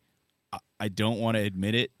like, I don't want to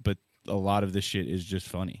admit it, but a lot of this shit is just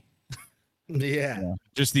funny. Yeah.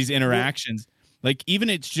 Just these interactions, like even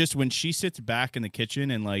it's just when she sits back in the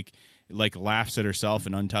kitchen and like laughs at herself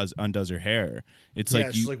and undoes her hair. It's Yeah,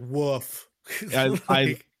 like she's like woof.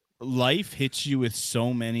 I life hits you with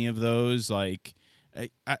so many of those, like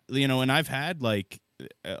and I've had like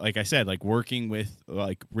I said, like working with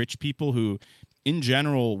like rich people who in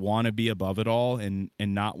general want to be above it all and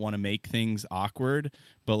not want to make things awkward,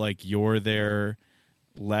 but like you're their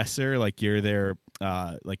lesser, like you're their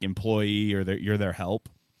like employee or you're their help,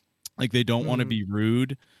 like they don't want to be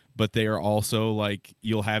rude, but they are also like,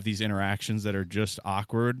 you'll have these interactions that are just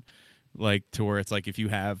awkward, like to where it's like if you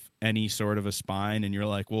have any sort of a spine and you're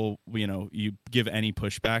like, well, you give any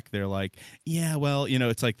pushback, they're like, yeah, well,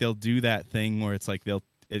 it's like they'll do that thing where it's like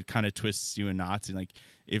it kind of twists you in knots, and like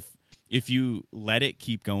if you let it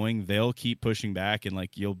keep going, they'll keep pushing back, and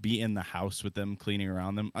like you'll be in the house with them cleaning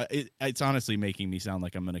around them. It's honestly making me sound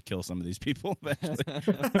like I'm gonna kill some of these people eventually.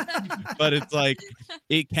 But it's like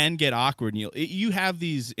it can get awkward, and you have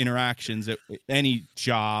these interactions at any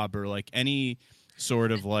job or like any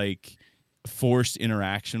sort of like forced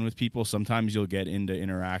interaction with people. Sometimes you'll get into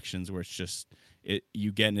interactions where it's just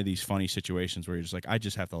you get into these funny situations where you're just like, I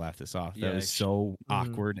just have to laugh this off. That Yeah, was so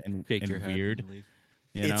awkward and Shake your head weird. and leave.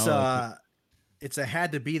 You It's know, like, it's a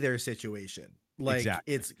had to be there situation. Like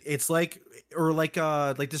Exactly. it's like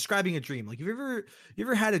like describing a dream. Like you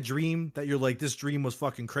ever had a dream that you're like, this dream was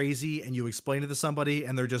fucking crazy, and you explain it to somebody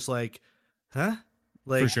and they're just like, huh?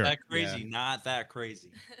 Like for sure. That crazy, not that crazy.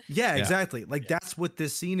 yeah, Yeah. exactly. Like that's what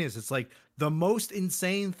this scene is. It's like the most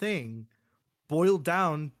insane thing boiled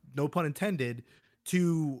down, no pun intended,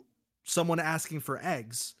 to someone asking for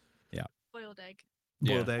eggs. Boiled egg.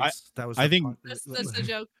 Boiled Yeah. eggs. That was I the think- pun. That's the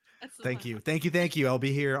joke. That's the Thank fun you. part. Thank you. I'll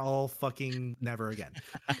be here all fucking never again.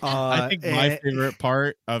 I think my and- favorite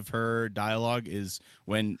part of her dialogue is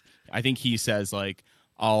when I think he says like,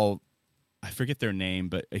 I forget their name,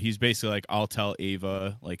 but he's basically like, I'll tell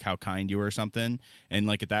Ava like how kind you are or something. And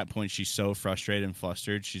like at that point, she's so frustrated and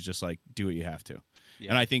flustered. She's just like, do what you have to. Yeah.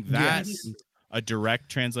 And I think that's Yes. a direct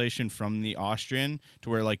translation from the Austrian to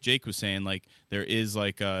where like Jake was saying, like there is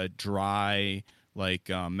like a dry, like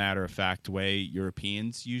matter of fact way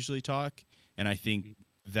Europeans usually talk. And I think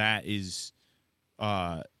that is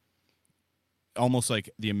almost like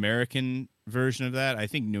the American version of that. I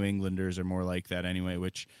think New Englanders are more like that anyway,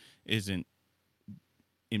 which isn't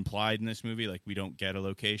implied in this movie. Like we don't get a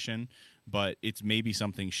location, but it's maybe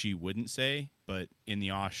something she wouldn't say. But in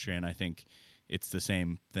the Austrian, I think it's the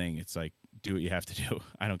same thing. It's like, do what you have to do.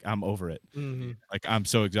 I'm over it. Mhm. Like I'm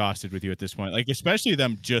so exhausted with you at this point. Like especially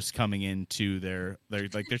them just coming into they're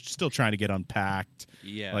still trying to get unpacked.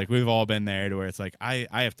 Yeah. Like we've all been there to where it's like I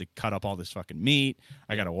have to cut up all this fucking meat.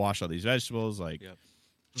 I got to wash all these vegetables. Like Yep.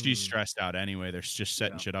 she's Mhm. stressed out anyway. They're just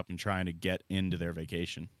setting Yeah. shit up and trying to get into their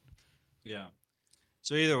vacation. Yeah.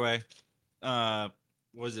 So either way,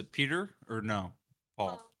 was it Peter or no? Paul.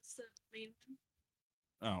 Paul's the main one.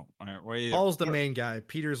 Oh, all right. Well, either- Paul's the main guy.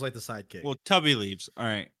 Peter's like the sidekick. Well, Tubby leaves. All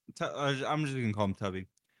right. I'm just gonna call him Tubby.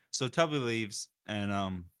 So Tubby leaves,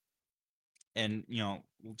 and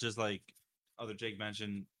just like other Jake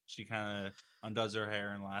mentioned, she kind of undoes her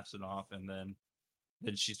hair and laughs it off, and then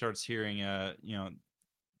she starts hearing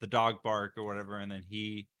the dog bark or whatever, and then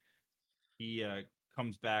he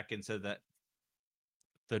comes back and said that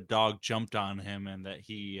the dog jumped on him and that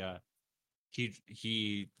he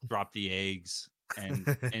dropped the eggs,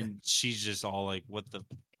 and she's just all like, what the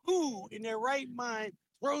Who in their right mind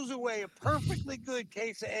throws away a perfectly good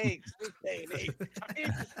case of eggs this day and age? I mean,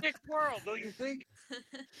 it's a sick world, don't you think?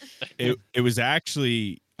 It was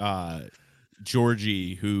actually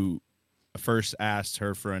Georgie who first asked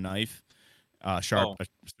her for a knife,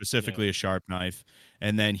 specifically a sharp knife,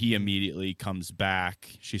 and then he immediately comes back.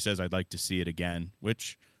 She says, "I'd like to see it again,"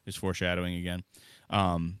 which is foreshadowing again.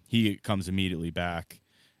 He comes immediately back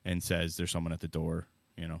and says, "There's someone at the door,"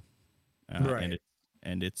 Right.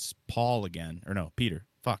 and it's Paul again, or no, Peter.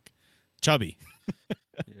 Fuck, Chubby.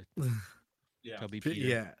 yeah. Chubby Peter.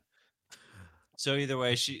 Yeah. So either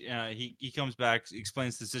way, he comes back,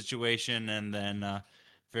 explains the situation, and then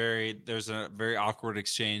there's a very awkward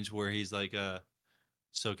exchange where he's like,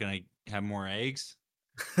 so can I have more eggs?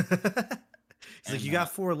 He's like, And, you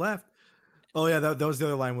got 4 left. Oh yeah, that was the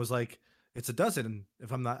other line, was like, it's a dozen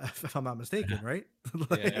if I'm not mistaken, right?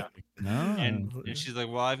 Like- Yeah. No. And she's like,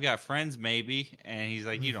 well, I've got friends maybe, and he's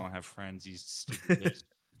like, you don't have friends, you stupid bitch.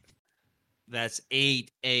 That's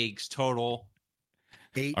 8 eggs total.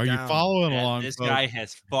 8 Are you down. following And along? this folks? guy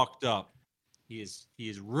has fucked up. He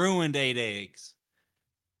has ruined 8 eggs.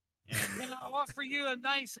 And Can I offer you a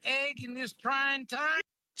nice egg in this trying time?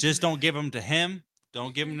 just don't give them to him.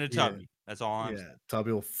 Don't give them to Yeah. Tubby. That's all I'm Yeah, saying.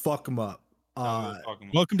 Tubby will fuck him up. Tubby will fuck him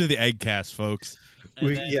up. Welcome to the Egg Cast, folks. And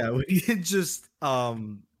We, then- yeah, we had just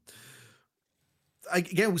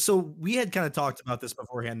again, so we had kind of talked about this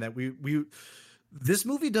beforehand, that we this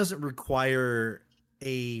movie doesn't require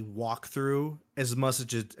a walkthrough as much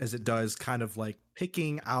as it does kind of like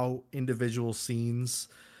picking out individual scenes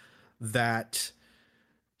that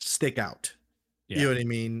stick out. You know Yeah. what I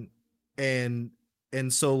mean?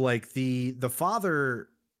 And so like the father,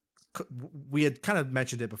 we had kind of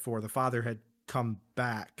mentioned it before, the father had come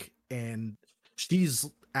back and she's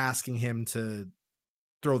asking him to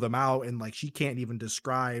throw them out, and like she can't even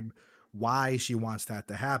describe why she wants that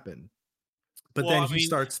to happen. But Well, then I he mean,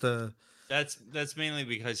 starts to That's mainly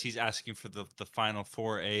because he's asking for the final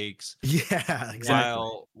 4 eggs. yeah, exactly.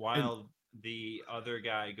 While the other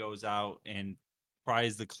guy goes out and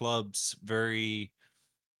pries the clubs very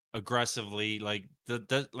aggressively, like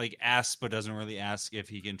like asks but doesn't really ask if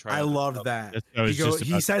he can try. I out the love club. that. I was just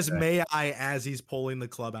He about to says, say. "May I?" as he's pulling the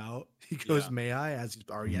club out. He goes, Yeah. "May I?" as he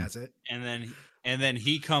already Mhm. has it. And then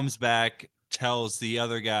he comes back tells the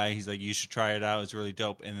other guy, he's like, you should try it out, it's really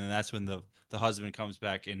dope. And then that's when the husband comes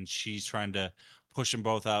back and she's trying to push them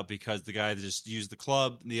both out because the guy just used the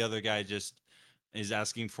club, the other guy just is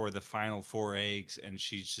asking for the final 4 eggs, and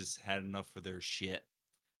she's just had enough for their shit.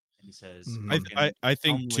 And he says, Mhm. "Fucking I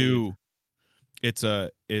think come leave." too.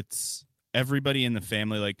 It's everybody in the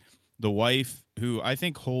family, like the wife, who I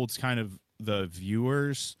think holds kind of the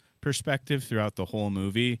viewer's perspective throughout the whole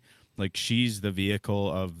movie. Like she's the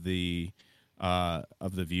vehicle of the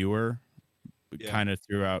viewer, Yeah. kind of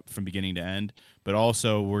throughout from beginning to end. But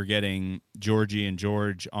also we're getting Georgie and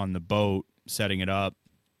George on the boat setting it up.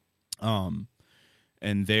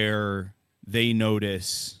 And they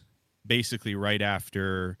notice basically right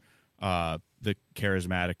after the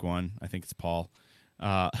charismatic one, I think it's Paul,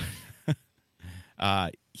 uh,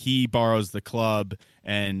 he borrows the club,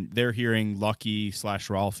 and they're hearing Lucky /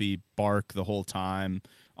 Ralphie bark the whole time.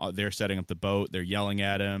 They're setting up the boat. They're yelling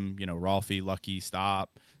at him, Ralphie, Lucky,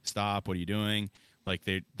 stop, what are you doing? Like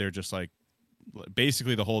they're just like,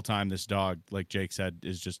 basically the whole time this dog, like Jake said,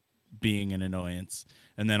 is just being an annoyance.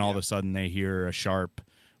 And then all of a sudden they hear a sharp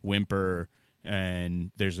whimper,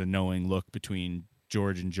 and there's a knowing look between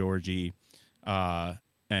George and Georgie.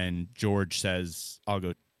 And George says, I'll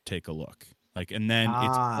go take a look. Like, and then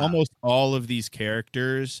it's almost all of these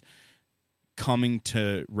characters coming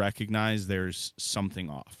to recognize there's something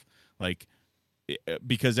off. Like,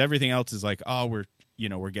 because everything else is like, oh,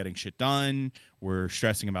 we're getting shit done. We're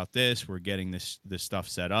stressing about this. We're getting this stuff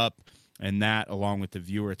set up. And that, along with the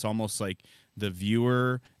viewer, it's almost like the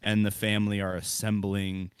viewer and the family are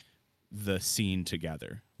assembling the scene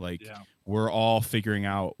together. Like, we're all figuring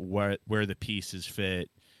out where the pieces fit.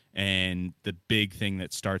 And the big thing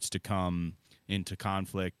that starts to come into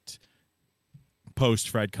conflict post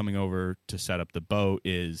Fred coming over to set up the boat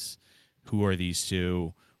is, who are these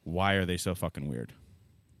two? Why are they so fucking weird?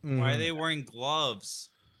 Why are they wearing gloves?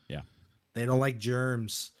 Yeah. They don't like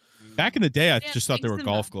germs. Back in the day, I Yeah, just thought they were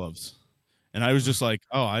eczema. golf gloves. And I was just like,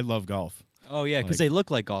 oh, I love golf. Oh yeah, because Like- they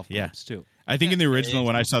look like golf Yeah. clubs too. I think in the original,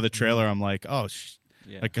 when I saw the Mm-hmm. trailer, I'm like, oh,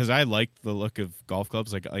 Yeah. like, because I like the look of golf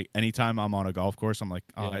clubs. Like anytime I'm on a golf course, I'm like,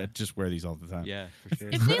 oh, Yeah. I just wear these all the time. Yeah, for sure.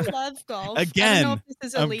 If they love golf, I don't Again, know if this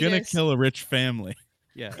is I'm elitist. gonna kill a rich family.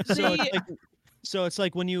 Yeah. They- So it's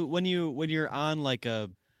like when you're on like a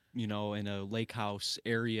in a lake house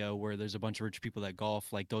area where there's a bunch of rich people that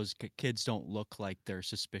golf, like those kids don't look like they're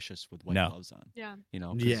suspicious with white No. gloves on. Yeah.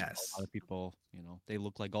 'Cause Yes. a lot of people, they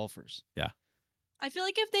look like golfers. I feel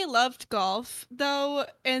like if they loved golf though,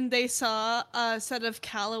 and they saw a set of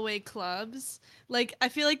Callaway clubs, like I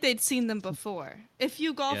feel like they'd seen them before. If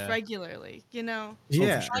you golf Yeah. regularly, Yeah.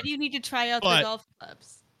 why do you need to try out But- the golf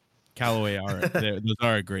clubs? Callaway those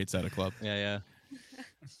are a great set of clubs. Yeah, yeah.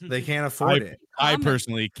 They can't afford it. I Um,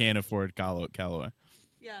 personally can't afford Callaway.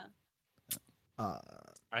 Yeah.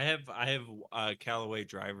 I have a Callaway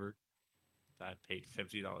driver that I paid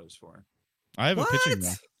 $50 for. I have a pitching What?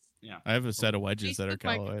 one. Yeah. I have a set of wedges that are Facebook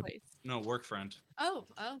Callaway. Marketplace. No, work friend. Oh.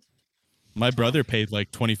 My brother paid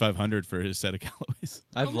like $2,500 for his set of Callaways.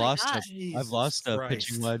 I've Oh my lost God. I've Jesus lost a Christ.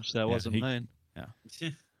 pitching wedge that wasn't he- mine.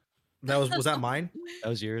 Was that mine? That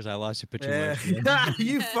was yours. I lost your pitching Eh, wedge.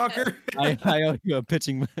 you fucker. I owe you a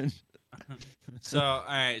pitching wedge. So all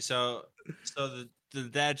right, so the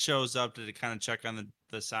dad shows up to kind of check on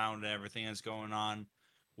the sound and everything that's going on.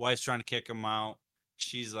 Wife's trying to kick him out.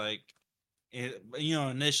 She's like,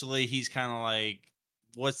 initially he's kind of like,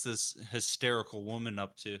 what's this hysterical woman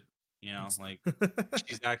up to? Like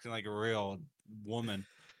she's acting like a real woman.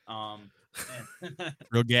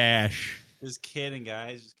 Real gash. Just kidding,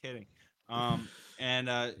 guys. Just kidding. And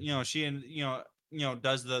she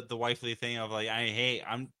does the wifely thing of like,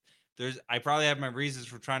 I probably have my reasons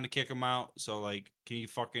for trying to kick him out. So like, can you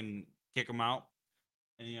fucking kick him out?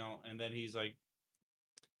 And and then he's like,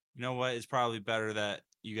 you know what? It's probably better that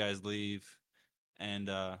you guys leave. And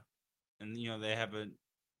they have an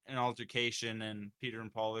altercation, and Peter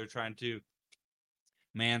and Paul are trying to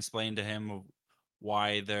mansplain to him of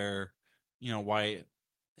why why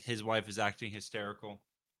his wife is acting hysterical,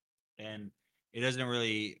 and it doesn't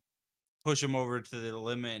really push him over to the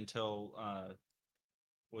limit until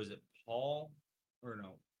was it Paul or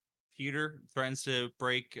no Peter threatens to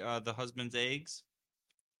break the husband's eggs.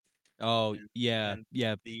 Oh And- yeah, and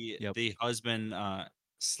yeah. The husband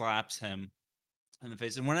slaps him in the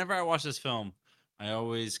face. And whenever I watch this film, I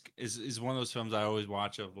always is one of those films I always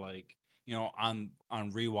watch of like, on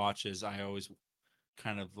rewatches, I always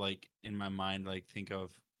kind of like in my mind like think of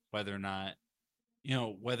whether or not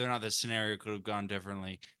the scenario could have gone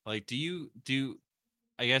differently. Like,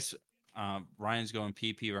 I guess Ryan's going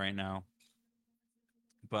PP right now,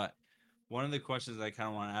 but one of the questions I kind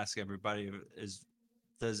of want to ask everybody is,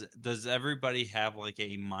 does everybody have like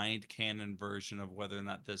a mind canon version of whether or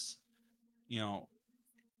not this, you know,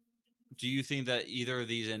 do you think that either of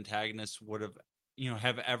these antagonists would have,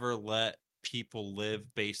 have ever let people live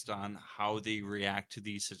based on how they react to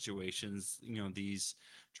these situations, these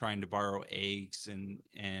trying to borrow eggs and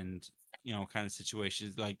kind of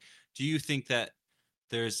situations? Like, do you think that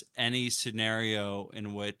there's any scenario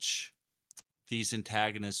in which these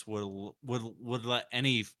antagonists would let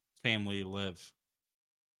any family live?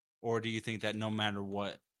 Or do you think that no matter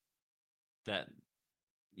what, that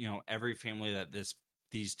every family that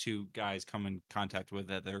these two guys come in contact with,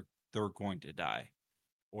 that they're going to die?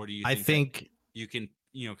 Or do you I think that think you can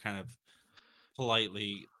kind of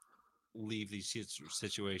politely leave these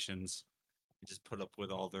situations and just put up with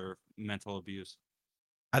all their mental abuse?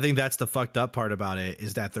 I think that's the fucked up part about it,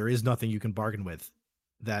 is that there is nothing you can bargain with.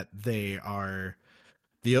 That they are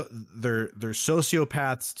they're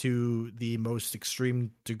sociopaths to the most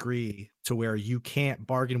extreme degree, to where you can't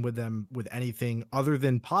bargain with them with anything other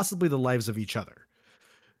than possibly the lives of each other.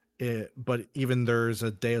 But even there's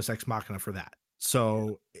a Deus Ex Machina for that.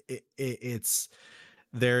 So it's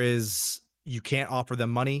there is you can't offer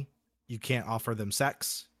them money, you can't offer them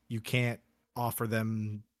sex, you can't offer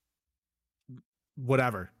them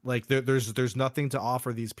whatever. Like there's nothing to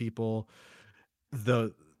offer these people.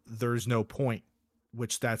 There's no point,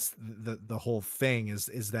 which that's the whole thing, is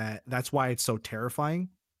that's why it's so terrifying,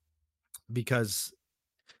 because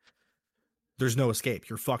there's no escape.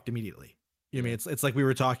 You're fucked immediately. You know what I mean? It's like we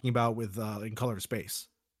were talking about with in Color of Space,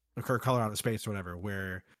 or Color Out of Space, or whatever,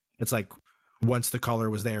 where it's like once the color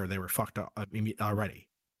was there, they were fucked up already.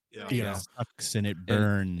 Yeah. You It know? sucks and it And,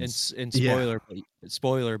 burns. and Yeah.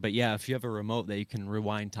 spoiler, but yeah, if you have a remote that you can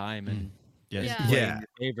rewind time and Yes. Yeah. play Yeah. in your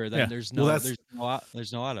favor, then Yeah. there's Well, no that's-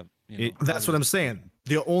 there's no out of That's what I'm saying.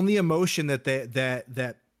 The only emotion that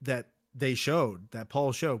they showed, that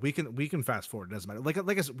Paul showed, we can fast forward. It doesn't matter.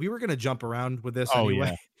 Like I said, we were gonna jump around with this Oh, anyway.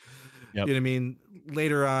 yeah. Yep. You know what I mean?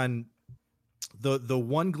 Later on, the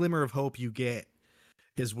one glimmer of hope you get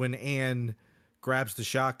is when Anne grabs the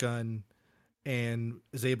shotgun and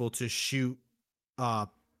is able to shoot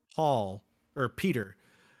Paul, or Peter.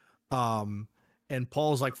 And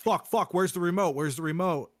Paul's like, fuck, where's the remote? Where's the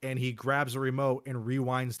remote? And he grabs the remote and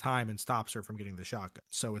rewinds time and stops her from getting the shotgun.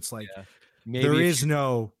 So it's like, Yeah. there if is you-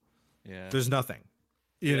 no, yeah. there's nothing.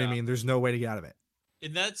 You know what I Yeah. mean? There's no way to get out of it.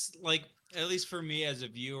 And that's like, at least for me as a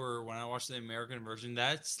viewer, when I watched the American version,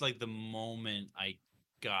 that's like the moment I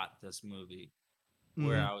got this movie,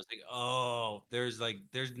 where Mhm. I was like, oh, there's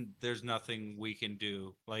nothing we can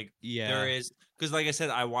do. Like, Yeah. there is, because like I said,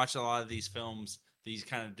 I watch a lot of these films, these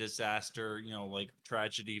kind of disaster, like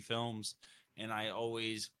tragedy films, and I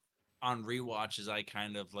always, on rewatches, I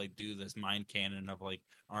kind of like do this mind canon of like,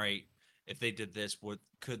 all right, if they did this, what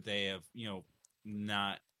could they have,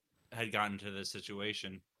 not had gotten to this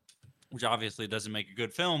situation, which obviously doesn't make a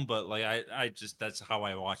good film, but like I just, that's how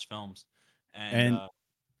I watch films. And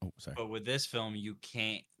Oh, sorry. but with this film, you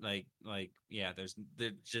can't yeah,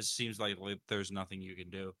 there just seems like there's nothing you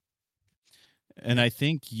can do. And I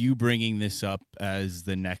think you bringing this up as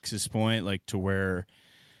the nexus point, like to where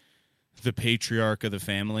the patriarch of the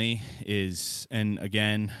family is, and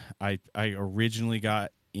again, I originally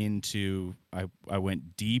got into, I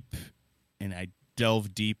went deep and I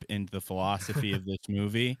delved deep into the philosophy of this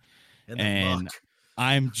movie, and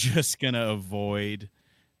I'm just gonna avoid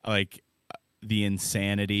like the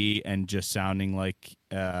insanity and just sounding like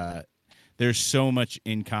there's so much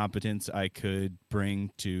incompetence I could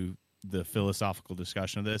bring to the philosophical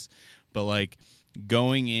discussion of this, but like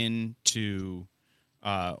going into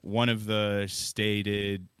one of the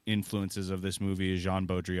stated influences of this movie is Jean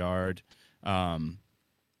Baudrillard,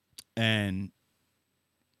 and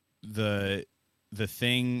the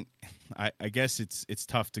thing, I guess it's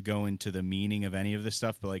tough to go into the meaning of any of this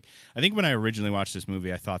stuff, but like I think when I originally watched this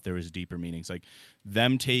movie, I thought there was deeper meanings, like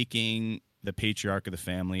them taking the patriarch of the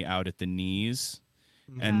family out at the knees,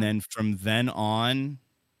 and then from then on,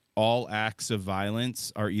 all acts of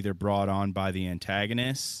violence are either brought on by the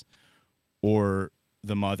antagonists or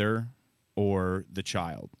the mother or the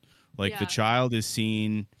child. Like the Yeah. child is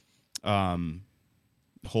seen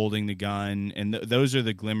holding the gun, and those are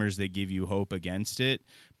the glimmers that give you hope against it.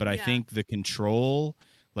 But I Yeah. think the control,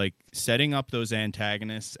 like setting up those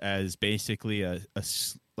antagonists as basically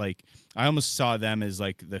like, I almost saw them as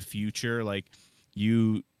like the future. Like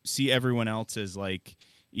you see everyone else as like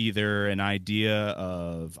either an idea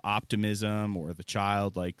of optimism, or the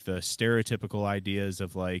child, like the stereotypical ideas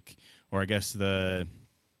of like, or I guess the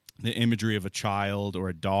imagery of a child or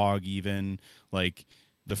a dog, even like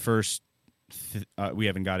the first we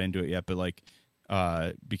haven't got into it yet, but like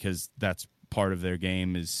because that's part of their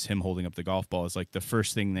game is him holding up the golf ball. Is like the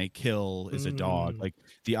first thing they kill is a dog. Like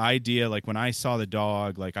the idea, like when I saw the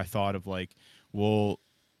dog, like I thought of like, well,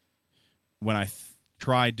 when I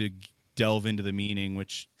tried to delve into the meaning,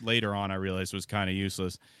 which later on I realized was kind of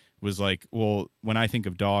useless, was like, well, when I think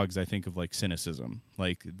of dogs, I think of like cynicism.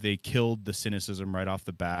 Like they killed the cynicism right off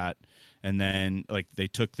the bat, and then like they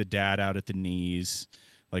took the dad out at the knees,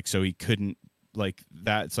 like so he couldn't, like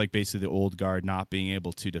that's like basically the old guard not being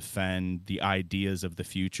able to defend the ideas of the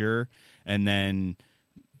future, and then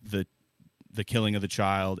the killing of the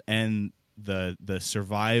child and the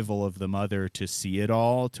survival of the mother to see it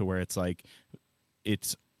all, to where it's like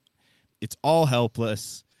it's all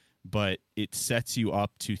helpless, but it sets you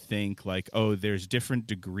up to think like, oh, there's different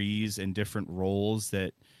degrees and different roles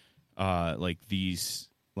that like these,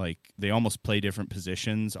 like they almost play different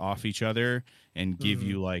positions off each other and give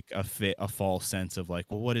you like a false sense of like,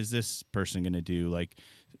 well, what is this person going to do? Like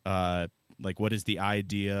what is the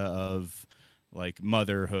idea of like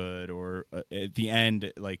motherhood, or at the end,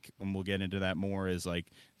 like, and we'll get into that more, is like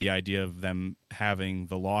the idea of them having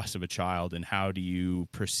the loss of a child and how do you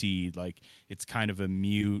proceed. Like it's kind of a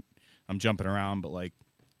mute, I'm jumping around, but like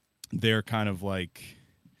they're kind of like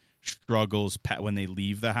struggles when they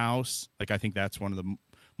leave the house. Like I think that's one of the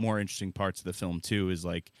more interesting parts of the film too, is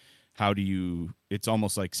like how do you, it's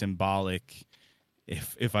almost like symbolic,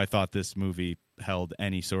 if I thought this movie held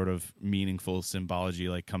any sort of meaningful symbology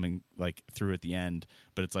like coming like through at the end.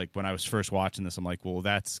 But it's like when I was first watching this, I'm like, well,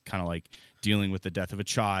 that's kind of like dealing with the death of a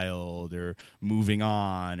child or moving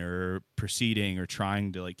on or proceeding or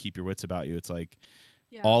trying to like keep your wits about you. It's like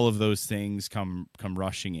all of those things come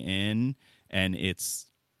rushing in, and it's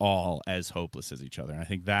all as hopeless as each other. And I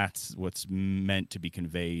think that's what's meant to be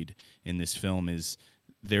conveyed in this film, is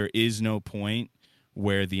there is no point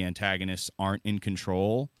where the antagonists aren't in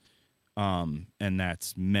control, and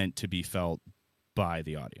that's meant to be felt by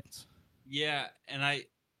the audience. Yeah, and I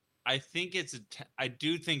think I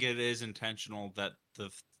do think it is intentional that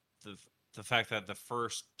the fact that the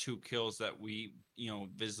first two kills that we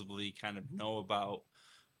visibly kind of know about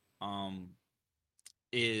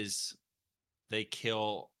is they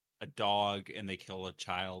kill a dog and they kill a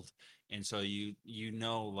child, and so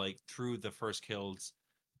like through the first kills,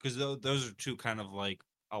 because those are two kind of like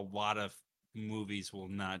a lot of movies will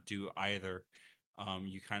not do either.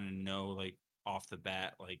 You kind of know like off the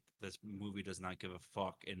bat, like this movie does not give a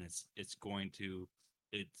fuck, and it's going to,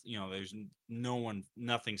 it's there's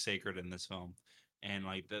nothing sacred in this film, and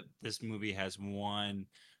like that this movie has one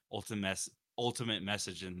ultimate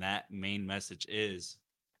message, and that main message is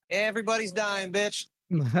Everybody's dying, bitch.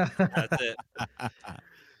 that's it.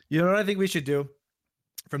 You know what I think we should do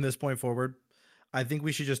from this point forward? I think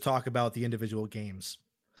we should just talk about the individual games.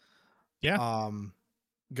 Yeah.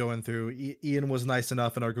 Going through, Ian was nice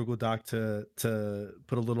enough in our Google Doc to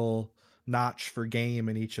put a little notch for game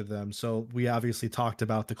in each of them. So we obviously talked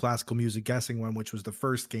about the classical music guessing one, which was the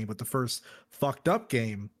first game, but the first fucked up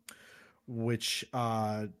game, which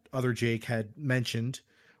other Jake had mentioned,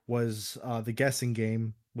 was the guessing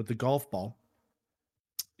game with the golf ball.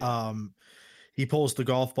 He pulls the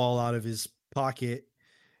golf ball out of his pocket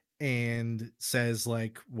and says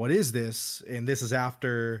like, what is this? And this is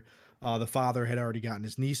after the father had already gotten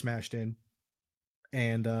his knee smashed in,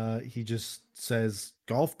 and he just says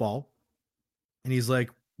golf ball, and he's like,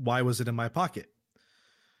 why was it in my pocket?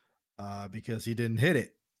 Because he didn't hit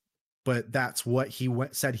it, but that's what he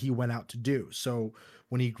said he went out to do. So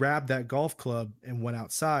when he grabbed that golf club and went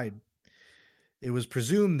outside, it was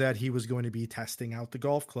presumed that he was going to be testing out the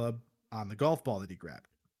golf club on the golf ball that he grabbed,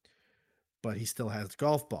 but he still has the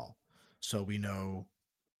golf ball. So we know,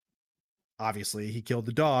 obviously, he killed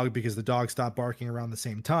the dog because the dog stopped barking around the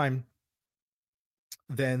same time.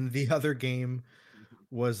 Then the other game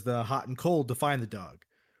was the hot and cold to find the dog,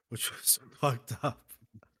 which was fucked up.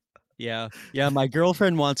 Yeah. My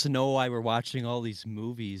girlfriend wants to know why we're watching all these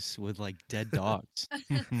movies with like dead dogs.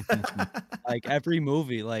 Like every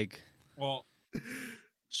movie, like. Well,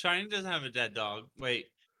 Shining doesn't have a dead dog. Wait.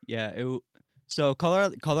 Yeah. So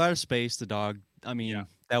Colorado Space, the dog. I mean,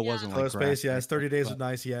 that wasn't Color like Space. Yeah, it's 30 Days but of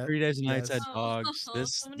Nights yet. 30 Days of Nights Yes. had dogs.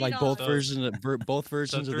 This So many like both dogs.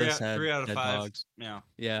 versions of this had 3 out of dead 5. dogs. Yeah.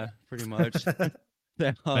 Yeah, pretty much.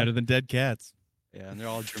 Better than dead cats. Yeah, and they're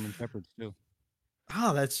all German shepherds too.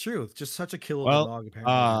 Oh, that's true. It's just such a killable Well, dog,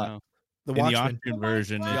 apparently. In The the Watchmen. Austrian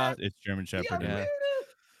version, God. it's German Shepherd. Yeah.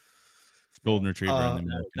 Golden Retriever in the Uh,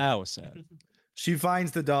 American. That was sad. She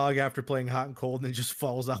finds the dog after playing hot and cold, and then just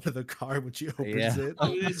falls out of the car when she opens Yeah. it.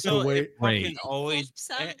 It's The so way- it fucking Right. always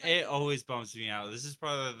Upset it my- always bums me out. This is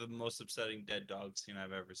probably the most upsetting dead dog scene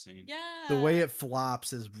I've ever seen. Yeah. The way it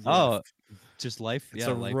flops is Oh, rough. just life. It's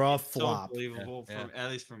Yeah, a life. rough So flop. believable Yeah, for at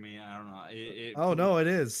least for me. I don't know. It Oh no, it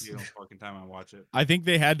is. you know, fucking time I watch it. I think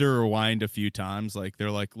they had to rewind a few times. Like they're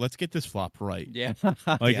like, let's get this flop right. Yeah.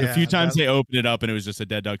 Like yeah. a few times that- they opened it up and it was just a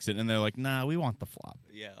dead duck sitting, and they're like, nah, we want the flop.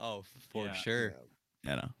 Yeah. Oh, for Yeah. sure.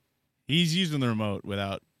 You know, he's using the remote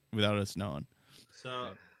without us knowing.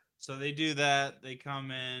 So they do that. They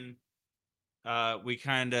come in.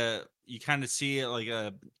 You kind of see it like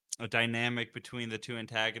a dynamic between the two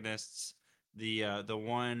antagonists. The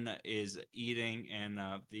one is eating, and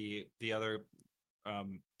the other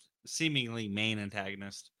seemingly main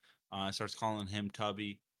antagonist starts calling him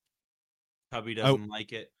Tubby. Tubby doesn't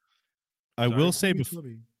like it. I Sorry? will say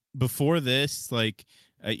Tubby. before this, like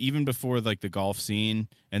even before like the golf scene,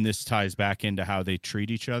 and this ties back into how they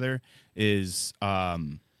treat each other, is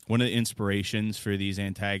one of the inspirations for these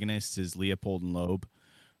antagonists is Leopold and Loeb,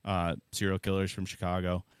 serial killers from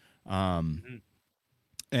Chicago,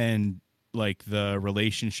 and like the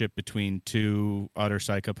relationship between two utter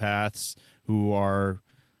psychopaths who are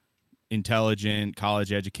intelligent,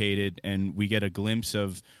 college educated, and we get a glimpse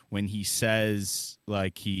of when he says,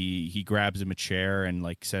 like, he grabs him a chair and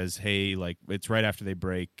like says, hey, like, it's right after they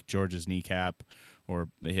break George's kneecap or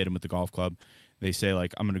they hit him with the golf club. They say,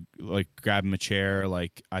 like, I'm gonna like grab him a chair,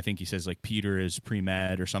 like I think he says like Peter is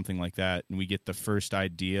pre-med or something like that, and we get the first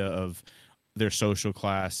idea of their social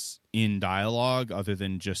class in dialogue other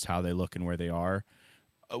than just how they look and where they are.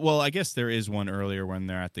 Well, I guess there is one earlier when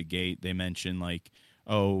they're at the gate. They mention like,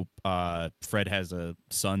 oh, Fred has a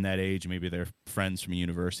son that age. Maybe they're friends from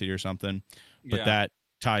university or something. But Yeah. that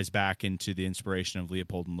ties back into the inspiration of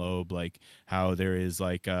Leopold and Loeb, like how there is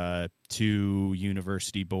like two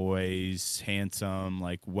university boys, handsome,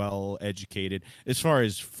 like well educated, as far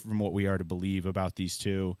as from what we are to believe about these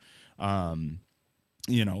two,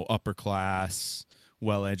 you know, upper class,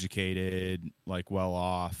 well educated, like well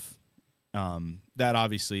off. That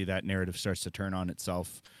obviously that narrative starts to turn on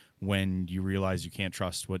itself when you realize you can't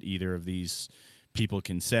trust what either of these people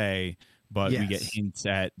can say, but we get Yes. hints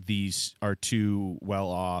at these are two well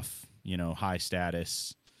off, you know, high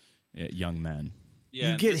status young men. Yeah. You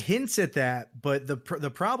and get this- hints at that, but the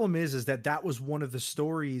problem is that was one of the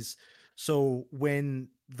stories. So when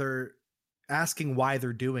they're asking why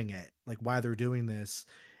they're doing it, like why they're doing this,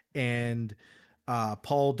 and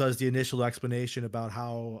Paul does the initial explanation about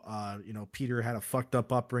how you know, Peter had a fucked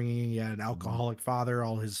up upbringing, he had an alcoholic father,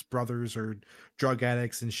 all his brothers are drug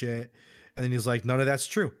addicts and shit, and then he's like, none of that's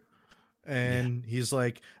true. And he's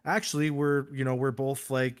like, actually, we're both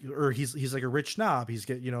like, or he's like a rich snob. He's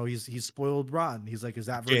spoiled rotten. He's like, is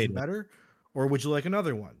that version Jaded. better, or would you like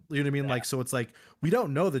another one? You know what I mean? Like, so it's like we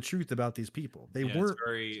don't know the truth about these people. They yeah, weren't.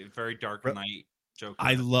 it's very dark Re- night Joker.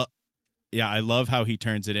 I love how he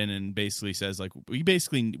turns it in and basically says, like,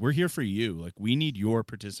 we're here for you. Like, we need your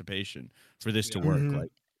participation for this to Yeah. work. Mhm.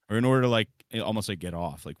 Like, or in order to like almost like get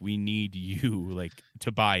off. Like, we need you like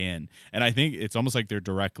to buy in. And I think it's almost like they're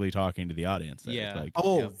directly talking to the audience. There. Yeah. Like,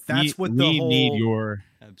 Oh, Yep. that's what the we whole. need your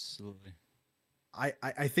Absolutely.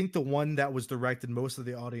 I think the one that was directed most of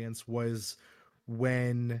the audience was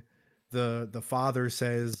when the father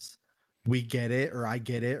says, we get it, or I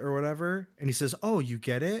get it, or whatever, and he says, oh, you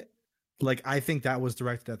get it. Like, I think that was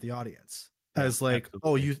directed at the audience as like,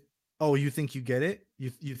 absolutely. you think you get it, you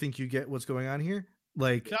think you get what's going on here,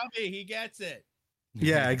 like, Tubby, he gets it.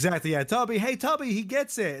 yeah, exactly, yeah, Tubby, hey Tubby, he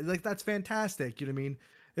gets it, like, that's fantastic, you know what I mean?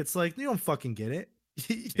 It's like, you don't fucking get it.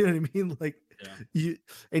 You know what I mean? Like, Yeah. you,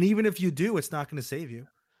 and even if you do, it's not going to save you.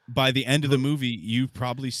 By the end of the movie, you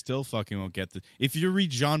probably still fucking won't get the. If you read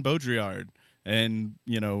Jean Baudrillard and,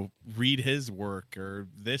 you know, read his work or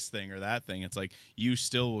this thing or that thing, it's like you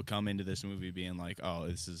still will come into this movie being like, oh,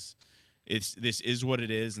 this is what it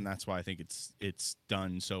is, and that's why I think it's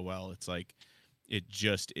done so well. It's like it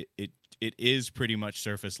is pretty much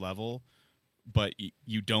surface level, but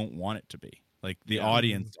you don't want it to be. Like the Yeah.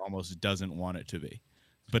 audience almost doesn't want it to be,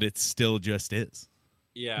 but it still just is.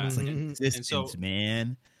 Yeah. It's like and Existence,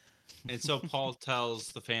 man. And so Paul tells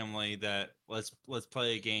the family that let's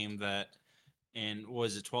play a game that in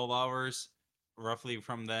was it 12 hours roughly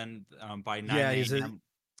from then, by 9 Yeah, he's a- a.m.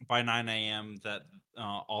 by 9 a.m. that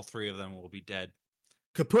all three of them will be dead.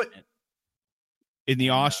 Kaput. In the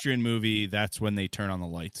And, Austrian movie, that's when they turn on the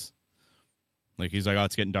lights. Like he's like, "Oh,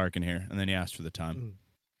 it's getting dark in here," and then he asks for the time.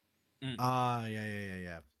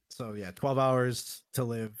 Yeah. So yeah, 12 hours to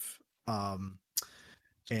live. And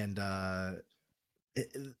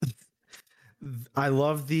it- I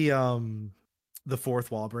love the the fourth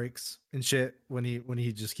wall breaks and shit when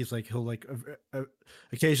he just keeps like he'll like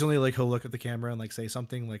occasionally like he'll look at the camera and like say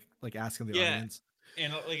something like asking the Yeah. audience.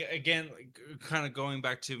 And like again, kind of going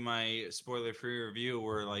back to my spoiler-free review,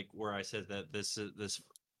 where I said that this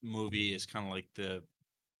movie is kind of like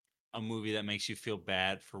a movie that makes you feel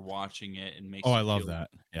bad for watching it and makes Oh, you I love feel, that.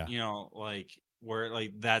 Yeah. you know, like where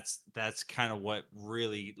like that's kind of what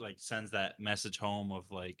really like sends that message home of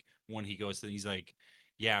like when he goes to, he's like,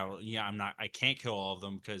 yeah, I can't kill all of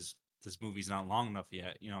them because this movie's not long enough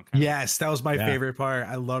yet, you know, kind of. Yes, that was my Yeah. favorite part.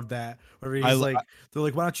 I loved that. Where I he's lo- like, they're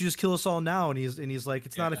like, why don't you just kill us all now? And he's like,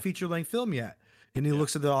 it's not a Yeah. feature length film yet. And he Yeah.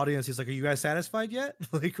 looks at the audience. He's like, are you guys satisfied yet?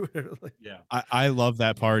 like, Yeah. I love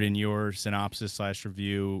that part in your synopsis /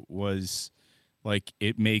 review was like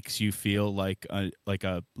it makes you feel like a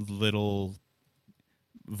little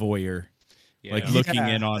voyeur, Yeah. like looking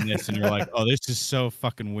in Yeah. on this, and you're like, oh, this is so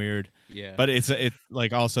fucking weird. Yeah. But it's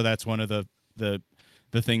like also that's one of the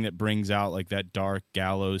thing that brings out like that dark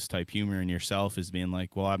gallows type humor in yourself is being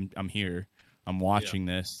like, well, I'm here, I'm watching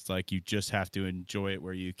this. It's like you just have to enjoy it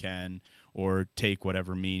where you can, or take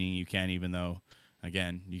whatever meaning you can, even though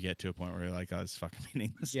again you get to a point where you're like, oh, it's fucking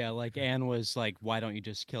meaningless. Yeah, like Anne was like, "Why don't you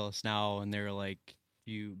just kill us now?" And they're like,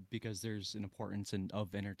 "You because there's an importance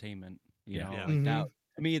of entertainment." You Yeah. know, Yeah. like that.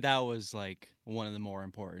 To me, that was like one of the more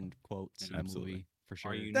important quotes in the Absolutely. movie for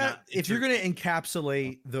sure. Are you that not if you're gonna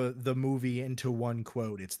encapsulate the movie into one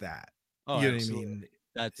quote, it's that. Oh, You know absolutely. what I mean?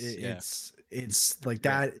 That's It's like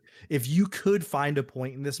Yeah. that. If you could find a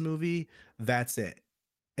point in this movie, that's it.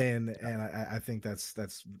 And I think that's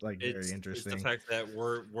like very it's the interesting. fact that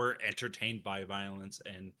we're entertained by violence,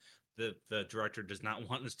 and the director does not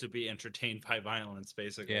want us to be entertained by violence,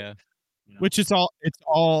 basically. Yeah. You know? Which it's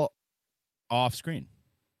all off screen,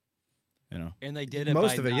 you know. And they did it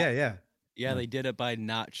Most by of it, not, yeah. yeah, they did it by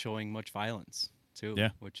not showing much violence too. Yeah.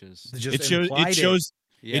 Which is Just It shows implied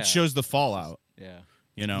yeah, it shows the fallout, yeah,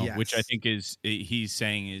 you know, which I Yes. think he's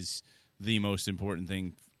saying is the most important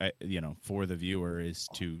thing, you know, for the viewer is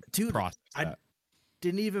to Dude, process I that.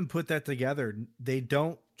 didn't even put that together. They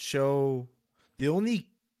don't show the only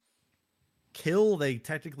kill they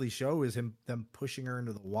technically show is them pushing her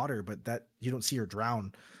into the water, but that you don't see her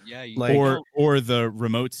drown. yeah. You Like- don't- or the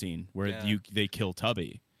remote scene where Yeah. they kill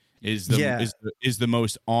Tubby is Yeah. the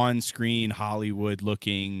most on-screen Hollywood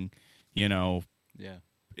looking, you know, yeah,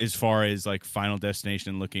 as far as like Final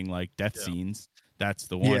Destination looking like death Yeah. scenes. That's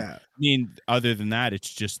the one. Yeah. I mean, other than that,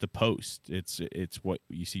 it's just the post. It's what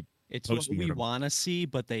you see. it's what Posting we it. want to see,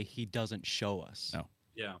 but he doesn't show us. No.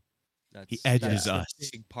 Yeah. That's edges that's a us.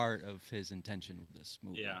 big part of his intention with this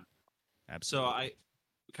movie. Yeah. So Absolutely. I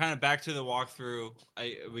kind of back to the walkthrough.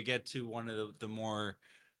 We get to one of the more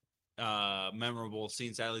memorable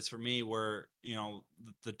scenes, at least for me, where you know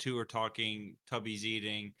the two are talking. Tubby's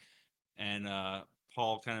eating, and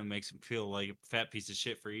Paul kind of makes him feel like a fat piece of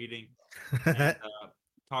shit for eating. And,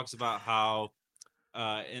 talks about how,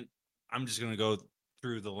 and I'm just gonna go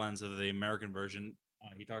through the lens of the American version.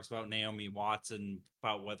 He talks about Naomi Watts and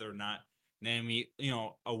about whether or not Naomi, you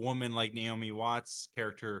know, a woman like Naomi Watts'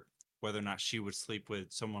 character, whether or not she would sleep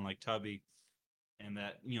with someone like Tubby, and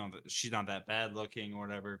that you know that she's not that bad looking or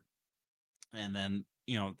whatever. And then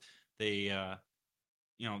you know they,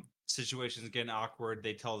 you know, situations getting awkward.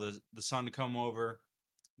 They tell the son to come over.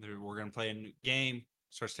 We're gonna play a new game.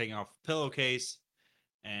 Starts taking off a pillowcase,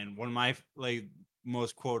 and one of my like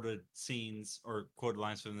most quoted scenes or quoted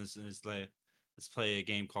lines from this is like, "Let's play a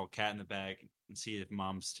game called Cat in the Bag and see if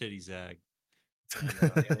Mom's titties zag."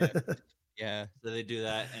 And, Yeah, so they do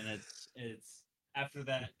that, and it's after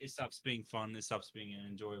that it stops being fun. It stops being an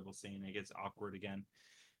enjoyable scene. It gets awkward again,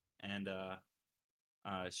 and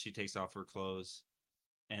she takes off her clothes,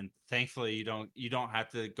 and thankfully you don't have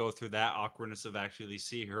to go through that awkwardness of actually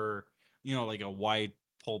see her, you know, like a wide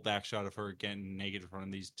pull back shot of her getting naked in front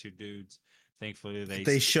of these two dudes. Thankfully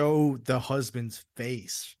they show the husband's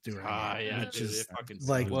face during it, yeah, which dude, is it fucking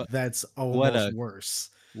like sucks. What- that's what almost a- worse.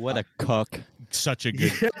 what a cook. Such a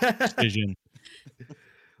good decision.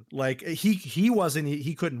 Like he wasn't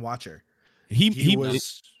he couldn't watch her. He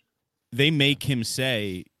was they make him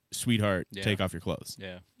say, "Sweetheart, Yeah. take off your clothes."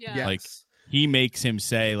 Yeah, Yeah. Like, yes. He makes him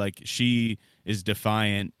say, like, she is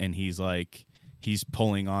defiant, and he's like he's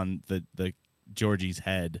pulling on the Georgie's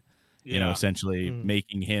head, you know, essentially Mm.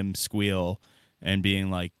 making him squeal and being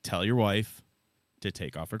like, "Tell your wife to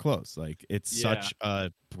take off her clothes." Like, it's Yeah. such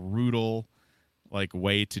a brutal like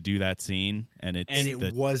way to do that scene, and it's And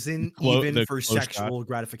it wasn't clo- even the for close shot. sexual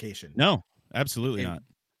gratification. no, absolutely And not.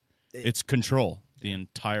 it- It's control the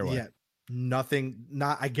entire way. Yeah, nothing.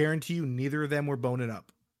 Not. I guarantee you, neither of them were boning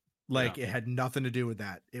up. Like it had nothing to do with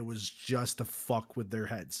that. It was just to fuck with their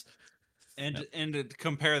heads. And to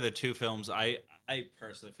compare the two films, I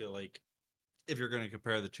personally feel like if you're going to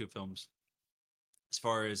compare the two films, as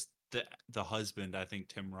far as the husband, I think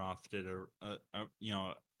Tim Roth did a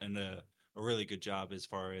really good job as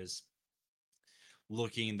far as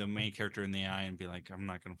looking the main character in the eye and be like, I'm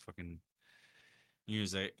not gonna fucking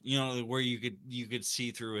use it. Where you could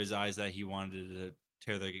see through his eyes that he wanted to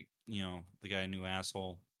tear the guy a new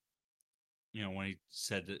asshole. When he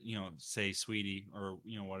said that, say sweetie or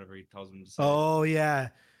whatever he tells him to say. Oh yeah.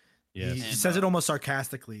 Yes. He And, says it almost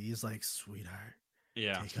sarcastically. He's like, "Sweetheart,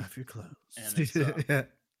 Yeah. take off your clothes." And it's,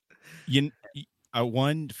 Yeah.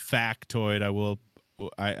 One factoid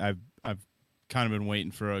I've kind of been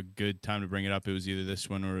waiting for a good time to bring it up. It was either this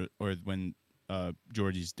one or when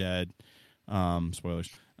Georgie's dead. Spoilers.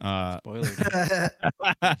 Spoiler.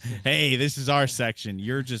 Hey, this is our section.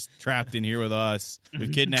 You're just trapped in here with us.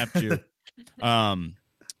 We've kidnapped you.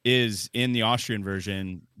 Is in the Austrian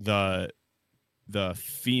version the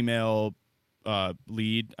female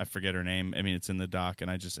lead. I forget her name. I mean, it's in the doc, and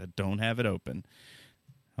I don't have it open.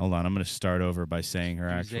 Hold on, I'm going to start over by saying her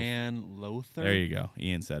actual. Suzanne Lothar. There you go.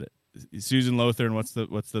 Ian said it. Susan Lothar, and what's the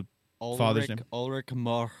father's name? Ulrich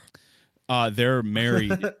Moch. They're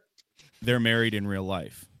married. They're married in real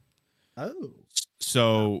life. Oh.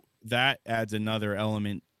 So that adds another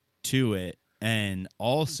element to it. And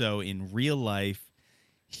also in real life,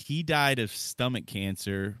 he died of stomach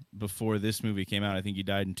cancer before this movie came out. I think he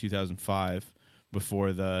died in 2005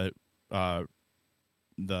 before the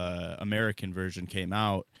American version came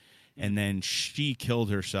out. And then she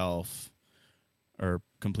killed herself or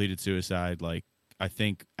completed suicide, like, I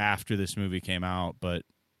think after this movie came out. But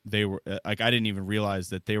they were like, I didn't even realize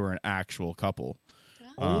that they were an actual couple.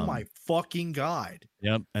 Oh my fucking God.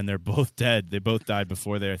 Yep. And they're both dead. They both died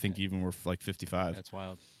before they, I think, even were like 55. That's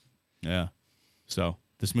wild. Yeah. So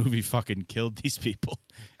this movie fucking killed these people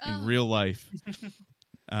in real life.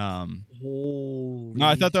 No,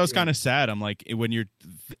 I thought that was kind of sad. I'm like, when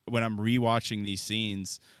I'm rewatching these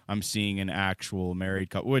scenes, I'm seeing an actual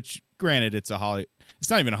married couple, which granted, it's not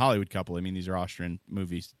even a Hollywood couple. I mean, these are Austrian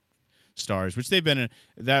movie stars, which they've been in.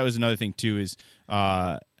 That was another thing too, is Haneke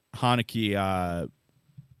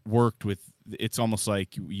worked with, it's almost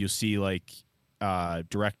like you see like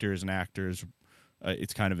directors and actors,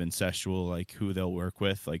 it's kind of incestual, like who they'll work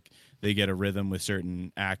with. Like they get a rhythm with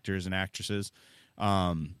certain actors and actresses.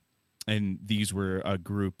 And these were a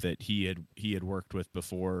group that he had worked with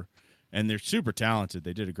before, and they're super talented.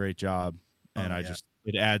 They did a great job. And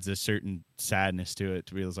it adds a certain sadness to it,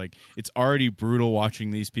 to be like, it's already brutal watching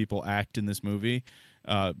these people act in this movie,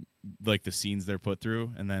 like the scenes they're put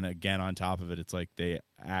through. And then again, on top of it, it's like they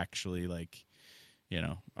actually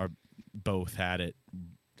are both had it.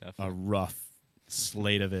 Definitely. A rough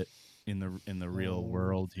slate of it in the real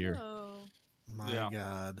world here. Oh. My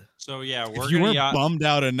God. So yeah, if you weren't bummed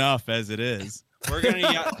out enough as it is, we're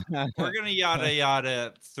gonna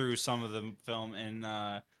yada through some of the film, and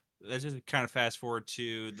let's just kind of fast forward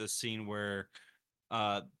to the scene where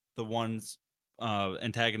the one's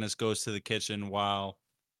antagonist goes to the kitchen while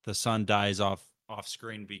the son dies off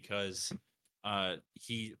screen because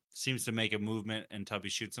he seems to make a movement and Tubby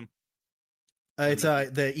shoots him. It's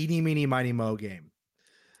the Eeny Meeny Miny Mo game.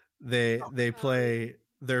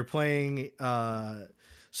 They're playing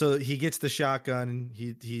so he gets the shotgun.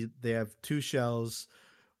 They have two shells,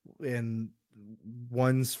 and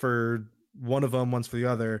one's for one of them, one's for the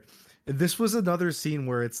other. And this was another scene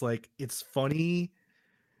where it's like, it's funny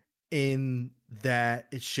in that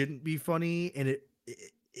it shouldn't be funny, and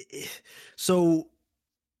so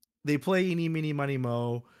they play Eeny Meeny Miny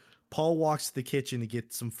Mo. Paul walks to the kitchen to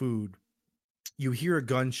get some food. You hear a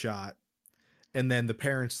gunshot, and then the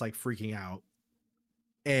parents like freaking out,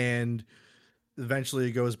 and eventually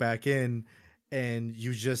it goes back in, and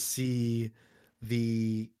you just see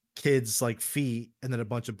the kids like feet, and then a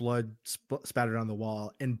bunch of blood spattered on the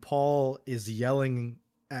wall, and Paul is yelling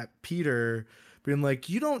at Peter, being like,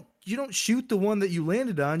 you don't shoot the one that you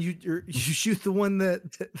landed on, you shoot the one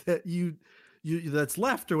that you that's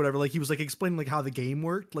left or whatever. Like he was like explaining like how the game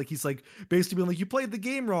worked. Like he's like basically being like, you played the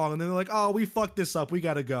game wrong, and then they're like, oh, we fucked this up, we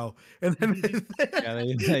gotta go, and then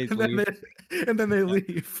and then they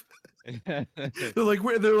leave. they're like,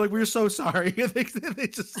 we're so sorry. they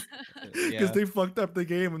just because they fucked up the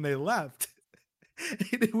game and they left.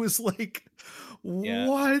 And it was like,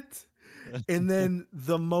 what? And then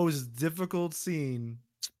the most difficult scene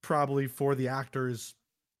probably for the actors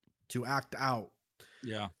to act out.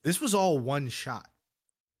 Yeah. This was all one shot.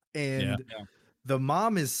 And the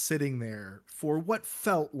mom is sitting there for what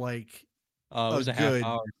felt like it was a good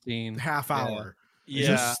half-hour scene. Half hour.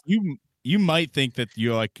 Yeah. You might think that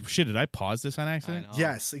you're like, shit, did I pause this on accident?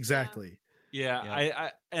 Yes, exactly. Yeah,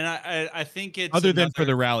 Yep. I think it's Other than for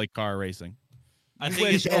another- the rally car racing. I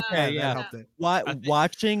think it's yeah, okay, that yeah. helped it. I think-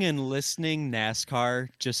 Watching and listening NASCAR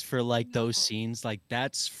just for like those No. scenes, like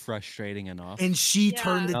that's frustrating enough. And she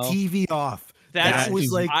turned the Yeah. No. TV off. That's That was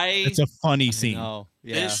is- like It's a funny scene. No,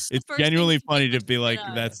 yeah. this The It's first thing genuinely she funny did to was be get like,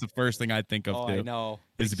 up. that's the first thing I think of Oh, too. I know.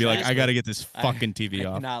 Is to be like, I got to Exactly. get this fucking TV I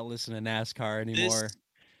off. cannot listen to NASCAR anymore.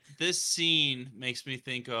 this scene makes me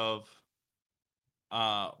think of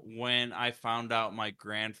when I found out my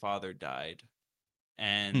grandfather died,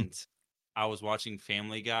 and I was watching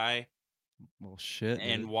Family Guy, Well, shit.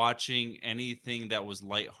 and dude. watching anything that was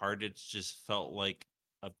lighthearted just felt like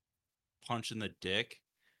a punch in the dick.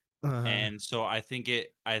 And so I think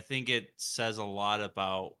it says a lot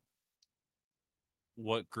about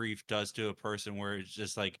what grief does to a person, where it's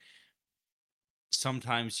just like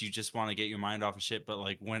sometimes you just want to get your mind off of shit, but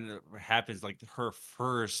like when it happens, like her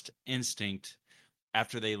first instinct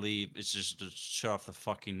after they leave is just to shut off the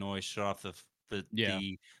fucking noise, shut off the Yeah.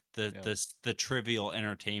 the trivial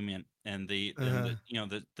entertainment and the you know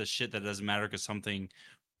the shit that doesn't matter because something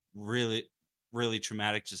really really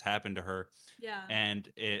traumatic just happened to her. Yeah. And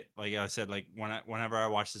it, like I said, like whenever I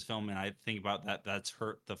watch this film and I think about that, that's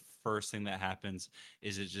her. The first thing that happens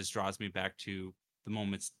is it just draws me back to the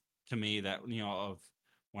moments to me that, you know, of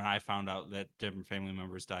when I found out that different family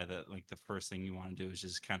members die. That like the first thing you want to do is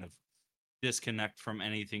just kind of disconnect from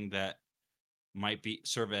anything that might be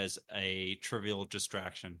serve as a trivial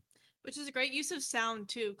distraction. Which is a great use of sound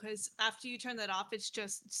too, because after you turn that off, it's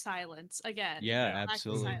just silence again. Yeah, Back to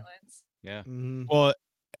absolutely. silence. Yeah. Well,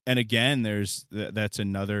 and again, that's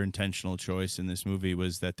another intentional choice in this movie,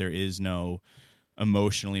 was that there is no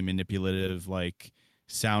emotionally manipulative like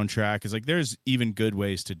soundtrack. Is like there's even good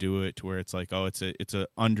ways to do it to where it's like, oh, it's a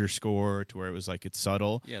underscore, to where it was like it's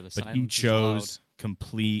subtle. Yeah, the But he silence is chose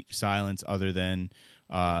complete silence, other than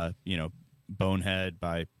Bonehead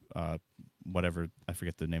by whatever, I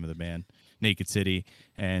forget the name of the band, Naked City,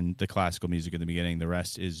 and the classical music in the beginning. The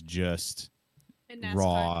rest is just In NASCAR.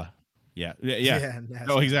 raw. Yeah. No,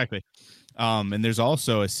 NASCAR. exactly. And there's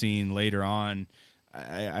also a scene later on.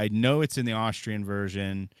 I know it's in the Austrian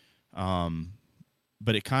version,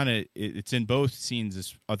 but it's in both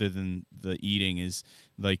scenes. Other than the eating, is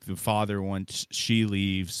like the father, once she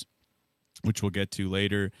leaves, which we'll get to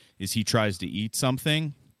later, is he tries to eat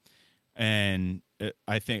something, and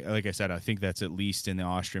I think, like I said, I think that's at least in the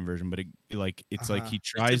Austrian version. But it's like he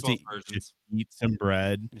tries to both versions. just eat some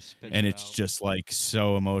bread, He spits and it it's out. just like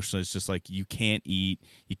so emotional. It's just like you can't eat,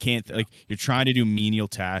 you can't like you're trying to do menial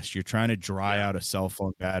tasks, you're trying to dry Yeah. out a cell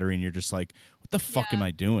phone battery, and you're just like, what the fuck am Yeah.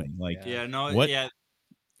 I doing? Like, Yeah, no, what? yeah,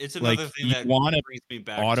 it's Like, another thing you that want to brings me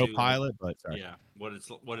back to autopilot, but sorry. yeah, what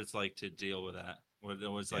it's like to deal with that, what it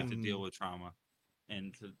was like to deal with trauma,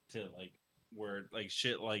 and to like where like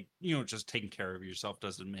shit like, you know, just taking care of yourself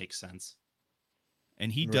doesn't make sense.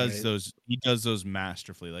 And he Right. does those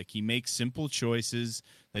masterfully. Like, he makes simple choices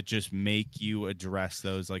that just make you address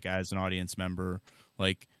those, like, as an audience member,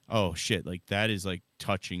 like, oh shit, like that is like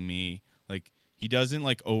touching me. Like, he doesn't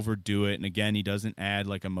like overdo it, and again, he doesn't add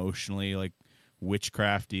like emotionally like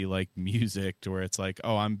witchcrafty like music to where it's like,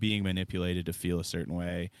 oh, I'm being manipulated to feel a certain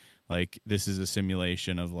way. Like, this is a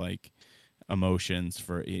simulation of like emotions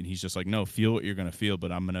for, and he's just like, no, feel what you're gonna feel,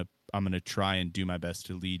 but I'm gonna try and do my best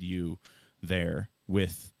to lead you there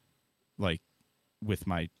with my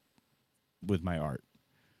art,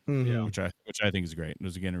 Mhm. which I think is great. It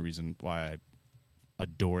was again a reason why I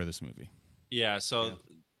adore this movie. Yeah, so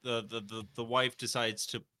the wife decides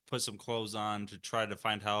to put some clothes on to try to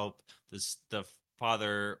find help. The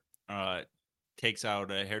father takes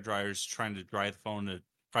out a hairdryer, is trying to dry the phone to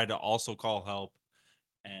try to also call help.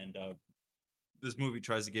 And this movie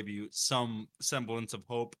tries to give you some semblance of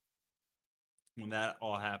hope when that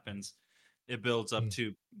all happens. It builds up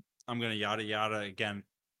to, I'm gonna yada yada again.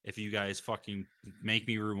 If you guys fucking make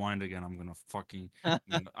me rewind again, I'm gonna fucking I'll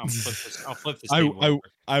flip this table over.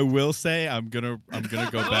 I will say I'm gonna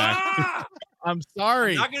go back. Ah! I'm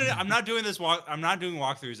sorry. I'm not doing this I'm not doing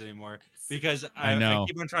walkthroughs anymore because I I know.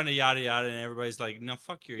 keep on trying to yada yada and everybody's like, no,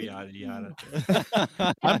 fuck your yada yada.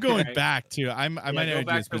 I'm going Right. back to. I might Yeah, not go do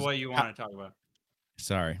back this, to but what you want to talk about.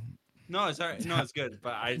 sorry. No, it's all right. No, it's good.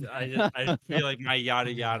 But I feel like my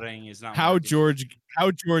yada yadaing is not How working.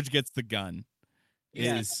 George gets the gun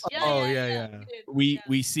Yeah. is Oh, yeah. you did, we yeah.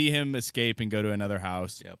 we see him escape and go to another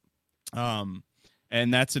house. Yep.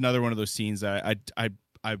 And that's another one of those scenes that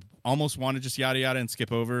I almost want to just yada yada and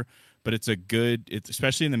skip over, but it's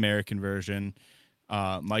especially in the American version.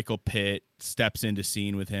 Michael Pitt steps into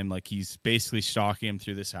scene with him, like he's basically stalking him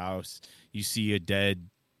through this house. You see a dead,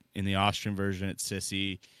 in the Austrian version, it's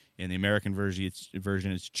Sissy. In the American version,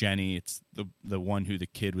 it's Jenny. It's the one who the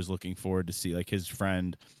kid was looking forward to see, like his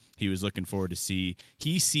friend. He was looking forward to see.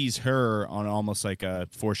 He sees her on almost like a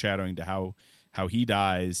foreshadowing to how he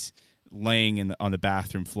dies, laying on the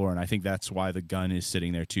bathroom floor, and I think that's why the gun is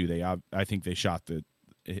sitting there too. I think they shot the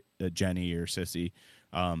Jenny or Sissy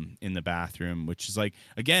in the bathroom, which is like,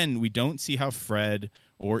 again, we don't see how Fred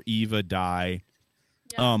or Eva die.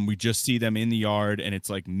 Yeah. We just see them in the yard, and it's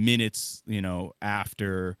like minutes,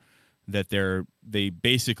 after that they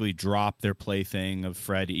basically drop their plaything of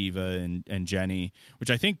Fred, Eva, and Jenny,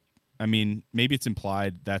 which I mean, maybe it's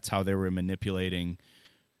implied that's how they were manipulating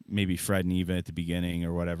maybe Fred and Eva at the beginning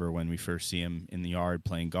or whatever when we first see him in the yard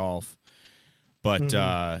playing golf. But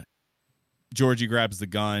Georgie grabs the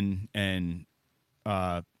gun, and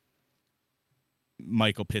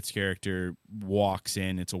Michael Pitt's character walks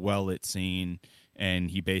in. It's a well-lit scene, and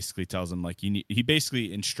he basically tells him, like, he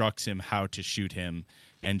basically instructs him how to shoot him,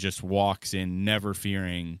 and just walks in, never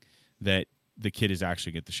fearing that the kid is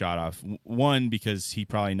actually get the shot off. One, because he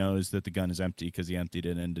probably knows that the gun is empty because he emptied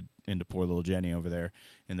it into poor little Jenny over there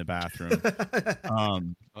in the bathroom.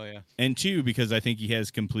 Oh yeah. And two, because I think he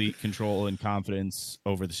has complete control and confidence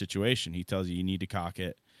over the situation. He tells you need to cock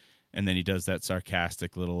it, and then he does that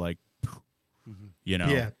sarcastic little like,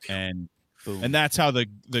 Yeah. and Boom. and that's how the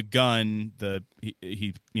gun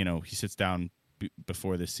he sits down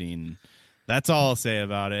before the scene. That's all I'll say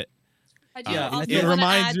about it. I do Yeah, also It wanna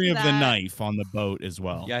reminds add me to of the that. knife on the boat as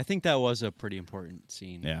well. Yeah, I think that was a pretty important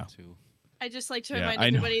scene. Yeah. Too. I just like to Yeah, remind I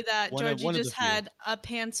know. everybody that One of Georgie the just few. had a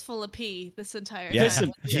pants full of pee this entire Yeah.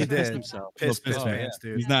 time. He Pissed did. himself. Piss Oh, pants,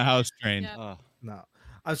 dude. He's not house trained. Yeah. Oh. No.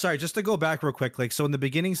 I'm sorry, just to go back real quick. Like, so in the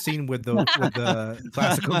beginning scene with the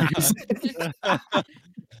classical music.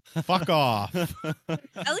 Fuck off.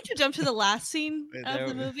 I like to jump to the last scene of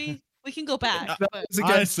the movie. We can go back, That but was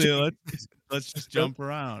against Honestly, Jake. let's just jump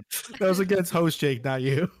around. That was against host Jake, not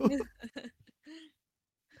you.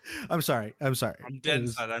 I'm sorry. I'm It dead was-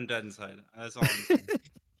 inside. I'm dead inside. That's all I'm saying.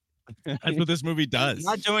 That's what this movie does.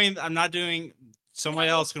 I'm not doing. Somebody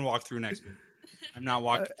else can walk through next week. I'm not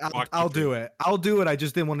walking. I'll do it. I'll do it. I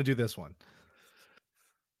just didn't want to do this one.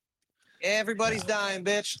 Everybody's dying,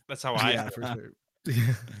 bitch. That's how I. Yeah, for sure.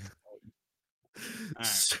 right.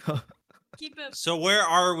 So, keep it. So where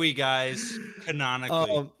are we, guys?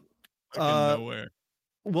 Canonically, Fucking nowhere.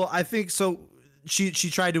 well, I think so. She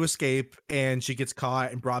tried to escape and she gets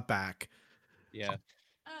caught and brought back. Yeah.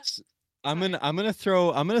 Uh, I'm gonna throw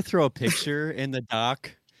a picture in the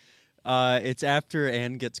doc. It's after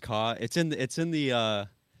Anne gets caught. It's in the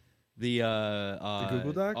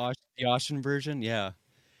Google Doc? The Austrian version. Yeah.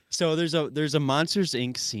 So there's a Monsters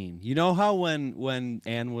Inc. scene. You know how when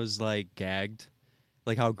Anne was like gagged,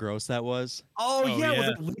 like how gross that was. Oh, Oh, yeah, yeah.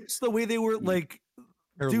 with the lips, the way they were like,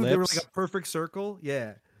 Her dude, they were lips. like a perfect circle.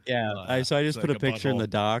 Yeah. Yeah. So I just it's put like a a picture in the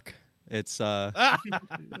butthole. doc. It's I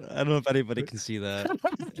don't know if anybody can see that.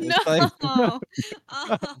 No. It's like- Oh.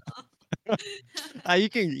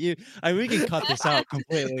 we can cut this out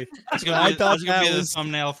completely. that's I thought that's gonna that be the was-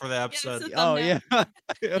 thumbnail for the it's episode. a Oh thumbnail. yeah.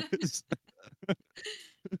 It was-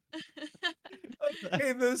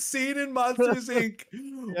 Hey, the scene in Monsters Inc.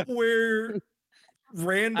 where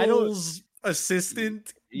Randall's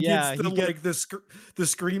assistant Yeah, gets he gets like the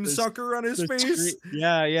scream the- sucker on his the face.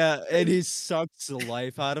 Yeah, and he sucks the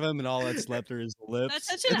life out of him, and all that's left are his lips. That's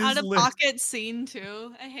such an And his out of pocket scene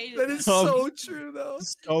too. I hated That is Oh, so true, though.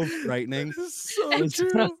 so frightening. That is so It's true.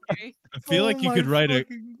 Scary. I feel like Oh you my could write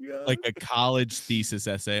fucking God. like a college thesis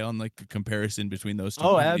essay on like the comparison between those two.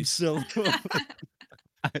 Oh, movies. absolutely.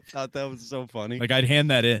 I thought that was so funny. Like I'd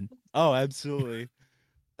hand that in. Oh, absolutely.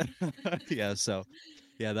 Yeah. So,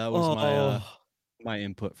 yeah, that was Oh, my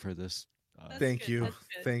input for this. That's thank good, you. that's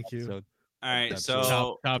good. Thank you. episode. All right, Episode.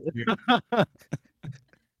 so Top tier.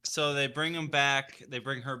 so they bring him back. They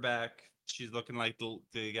bring her back. She's looking like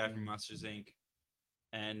the guy from Monsters Inc.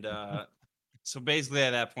 And so basically,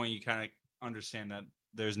 at that point, you kind of understand that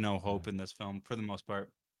there's no hope in this film for the most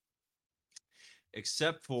part,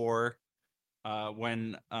 except for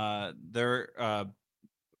when they're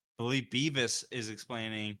believe Beavis is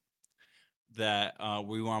explaining that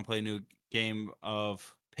we want to play a new game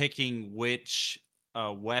of picking which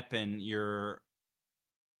weapon your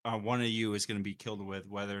one of you is going to be killed with,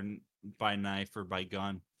 whether by knife or by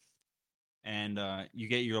gun. And you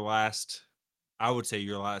get your last, I would say,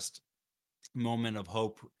 your last moment of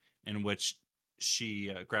hope, in which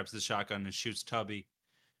she grabs the shotgun and shoots Tubby,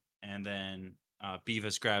 and then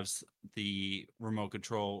Beavis grabs the remote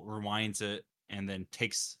control, rewinds it, and then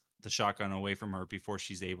takes the shotgun away from her before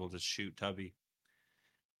she's able to shoot Tubby.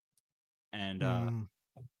 And Mm.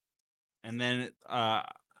 and then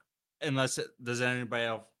does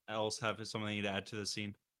anybody else have something to add to the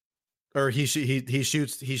scene? Or he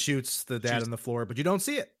shoots the dad Shoots- on the floor, but you don't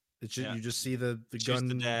see it. It's just, Yeah. you just see the Shoots gun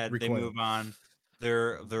the dad. They recoil. move on.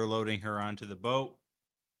 They're loading her onto the boat,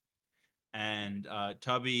 and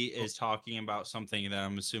Tubby is talking about something that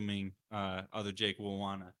I'm assuming other Jake will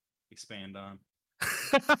want to expand on.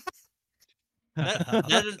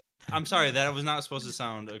 That is. I'm sorry. That was not supposed to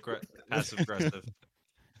sound passive aggressive.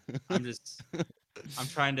 I'm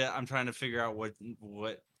trying to figure out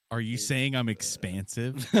what. Are you saying I'm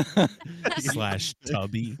expansive /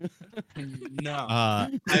 tubby? No.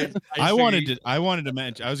 I wanted to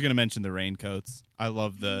mention. I was going to mention the raincoats. I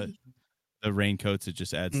love the raincoats. It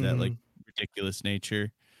just adds that like ridiculous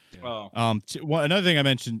nature. Well, Another thing I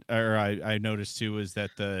mentioned, or I noticed too, was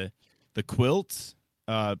that the quilts.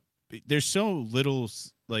 There's so little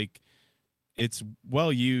like it's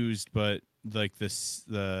well used, but like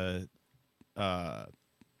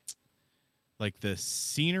like the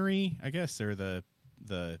scenery, I guess, or the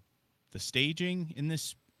staging in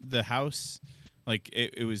the house, like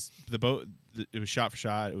it was the boat. It was shot for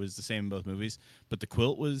shot. It was the same in both movies, but the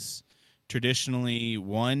quilt was traditionally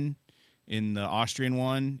one. In the Austrian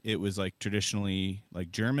one, it was like traditionally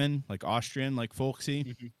like German, like Austrian, like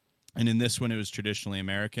folksy, and in this one, it was traditionally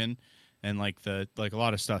American, and like a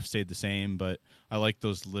lot of stuff stayed the same, but I like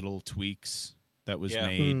those little tweaks that was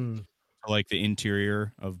made for like the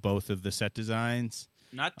interior of both of the set designs.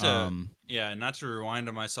 not to rewind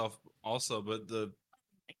to myself also, but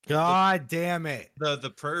God damn it.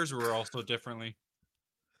 the prayers were also differently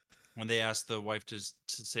when they asked the wife to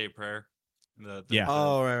say a prayer. The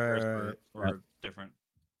prayers were different.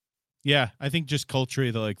 Yeah, I think just culturally,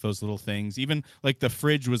 those little things. Even like the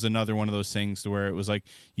fridge was another one of those things to where it was like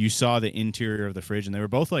you saw the interior of the fridge, and they were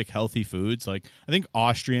both like healthy foods. Like I think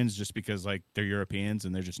Austrians, just because like they're Europeans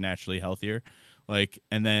and they're just naturally healthier. Like,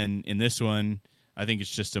 and then in this one, I think it's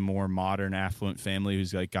just a more modern, affluent family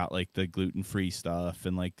who's like got like the gluten-free stuff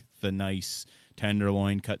and like the nice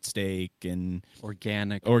tenderloin cut steak and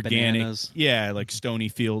organic bananas. Yeah, like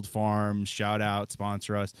Stonyfield Farms. Shout out,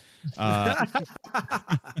 sponsor us.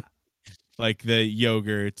 Like the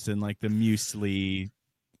yogurts and like the muesli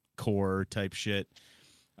core type shit.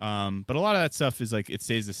 But a lot of that stuff is like it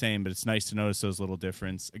stays the same, but it's nice to notice those little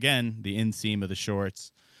difference. Again, the inseam of the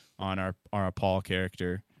shorts on our Paul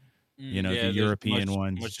character. You know, the European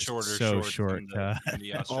one much shorter, so short. Than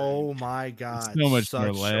the Australian. Oh my god, so much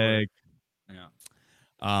more leg.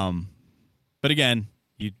 Yeah. But again,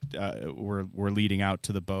 we're leading out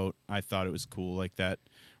to the boat. I thought it was cool, like that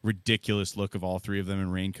ridiculous look of all three of them in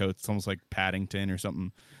raincoats. It's almost like Paddington or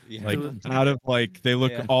something. Yeah. Like out of like they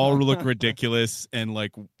look all look ridiculous, and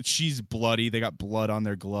like she's bloody. They got blood on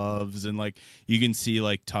their gloves, and like you can see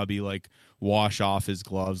like Tubby like wash off his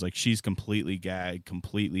gloves. Like she's completely gagged,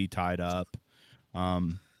 completely tied up.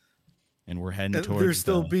 And we're heading towards. They're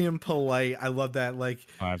still being polite. I love that. Like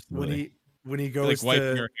when he goes like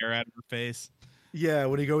wiping her hair out of her face. Yeah,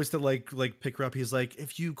 when he goes to like pick her up, he's like,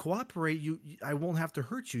 "If you cooperate, I won't have to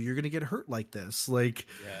hurt you. You're gonna get hurt like this." Like,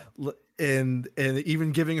 and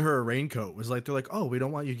even giving her a raincoat was like, they're like, "Oh, we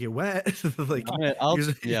don't want you to get wet." Like, I'll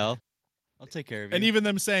take care of you. And even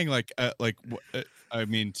them saying I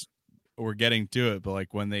mean, we're getting to it, but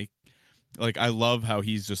like when they, like, I love how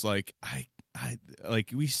he's just like, I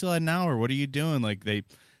like, we still had an hour. What are you doing? Like they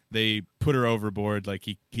put her overboard. Like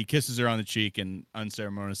he kisses her on the cheek and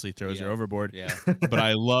unceremoniously throws her overboard. Yeah. But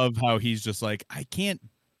I love how he's just like, I can't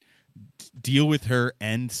deal with her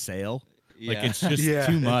and sail. Like it's just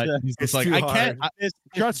too much. He's just like, I can't.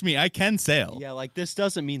 Trust me, I can sail. Yeah, like this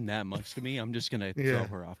doesn't mean that much to me. I'm just gonna throw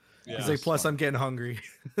her off. He's like, plus I'm getting hungry.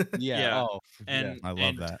 And I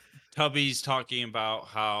love that. Tubby's talking about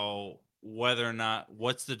how whether or not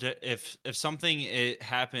if something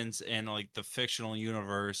happens in like the fictional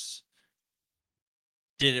universe,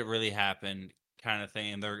 did it really happen, kind of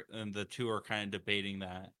thing, and the two are kind of debating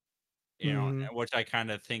that, you know, which I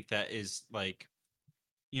kind of think that is like,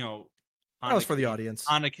 you know, that was for the audience.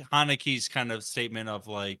 Haneke's kind of statement of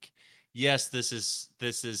like, yes, this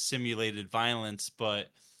is simulated violence,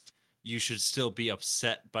 but you should still be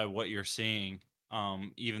upset by what you're seeing.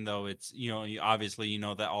 Even though it's, you know, obviously, you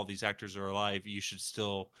know that all these actors are alive, you should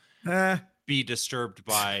still be disturbed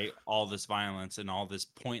by all this violence and all this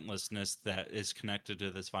pointlessness that is connected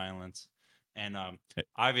to this violence. And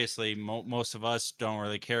obviously, most of us don't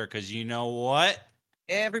really care because you know what?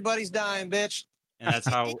 Everybody's dying, bitch. And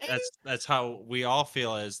that's how we all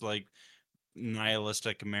feel as like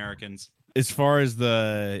nihilistic Americans. As far as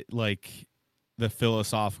the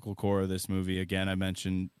philosophical core of this movie, again, I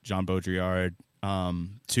mentioned Jean Baudrillard.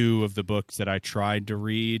 Two of the books that I tried to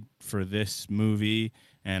read for this movie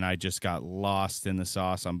and I just got lost in the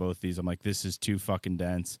sauce on both these. I'm like, this is too fucking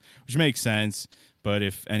dense, which makes sense. But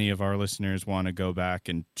if any of our listeners want to go back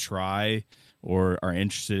and try or are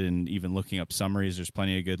interested in even looking up summaries, there's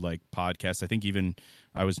plenty of good like podcasts. I think even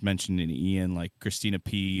I was mentioning to Ian, like Christina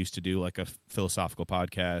P used to do like a philosophical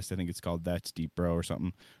podcast. I think it's called That's Deep Bro or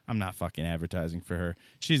something. I'm not fucking advertising for her.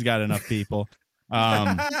 She's got enough people.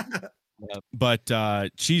 But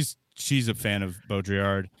she's a fan of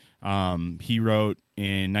Baudrillard. He wrote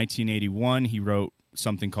in 1981. He wrote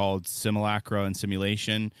something called Simulacra and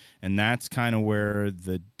Simulation, and that's kind of where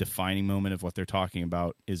the defining moment of what they're talking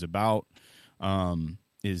about is about.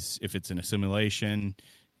 Is if it's in a simulation,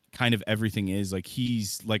 kind of everything is like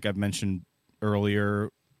he's like I've mentioned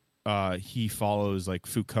earlier. He follows like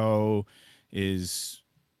Foucault is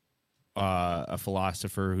a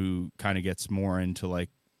philosopher who kind of gets more into like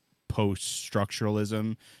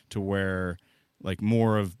post-structuralism, to where like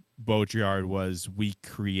more of Baudrillard was we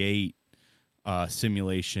create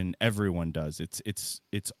simulation. Everyone does.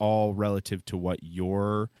 It's all relative to what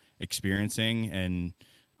you're experiencing, and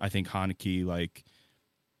I think Haneke like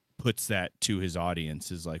puts that to his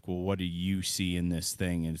audience is like, well, what do you see in this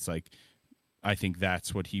thing? And it's like, I think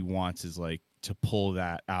that's what he wants, is like to pull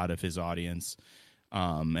that out of his audience.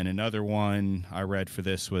 And another one I read for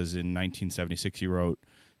this was in 1976. He wrote,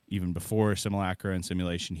 even before Simulacra and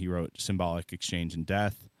Simulation, he wrote Symbolic Exchange and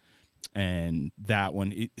Death. And that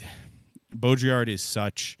one, Baudrillard is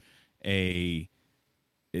such a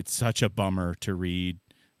bummer to read.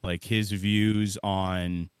 Like his views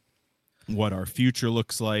on what our future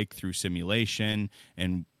looks like through simulation,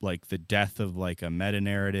 and like the death of like a meta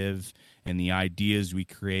narrative, and the ideas we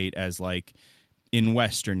create as like in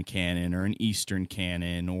Western canon or an Eastern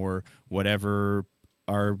canon or whatever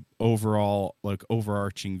our overall like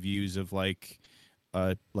overarching views of like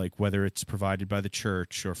whether it's provided by the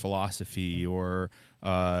church or philosophy or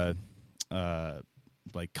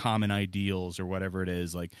like common ideals or whatever it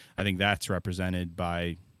is. Like I think that's represented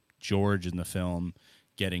by George in the film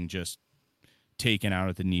getting just taken out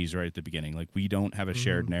at the knees right at the beginning. Like we don't have a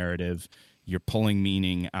shared narrative. You're pulling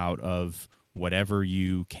meaning out of whatever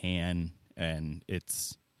you can, and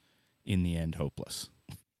it's in the end hopeless.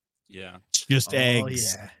 Yeah. It's just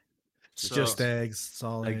eggs. Yeah. It's So, just eggs. It's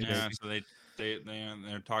all eggs. yeah, so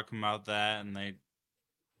they're talking about that, and they,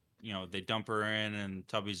 you know, they dump her in, and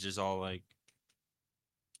Tubby's just all like,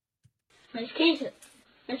 Miss Keisha.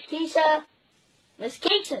 Miss Keisha. Miss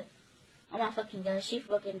Keisha. Oh my fucking god, she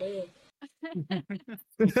fucking dead.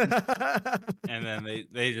 and then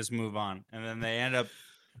they just move on, and then they end up.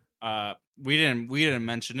 We didn't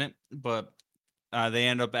mention it, but they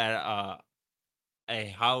end up at a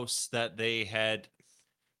house that they had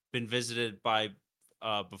been visited by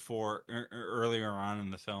before earlier on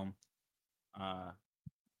in the film,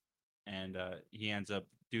 and he ends up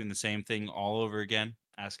doing the same thing all over again,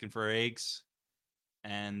 asking for eggs,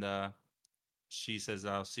 and she says,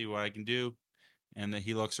 "I'll see what I can do," and then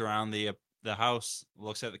he looks around the house,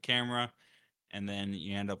 looks at the camera, and then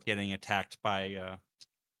you end up getting attacked by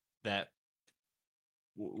that.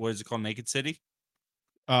 What is it called? Naked City.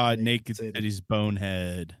 Naked City's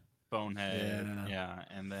Bonehead. Bonehead. Yeah.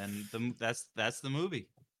 And then that's the movie.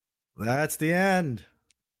 That's the end.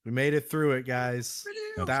 We made it through it, guys.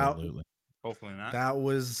 Absolutely. Hopefully not. That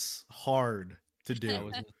was hard to do.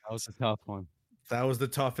 That was a tough one. That was the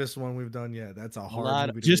toughest one we've done yet. That's a hard lot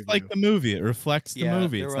movie to Just review. like the movie, it reflects the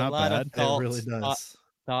movie. There It's were a not lot bad. of thoughts, It really does.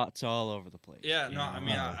 thoughts all over the place. Yeah, no, I mean,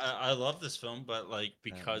 wow. I love this film, but like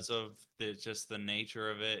because of just the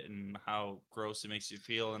nature of it and how gross it makes you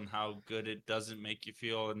feel and how good it doesn't make you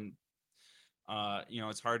feel, and you know,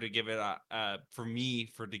 it's hard to give it for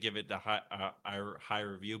me to give it the high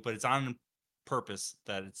review, but it's on purpose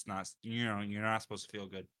that it's not, you know, you're not supposed to feel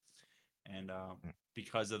good, and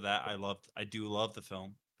because of that, I do love the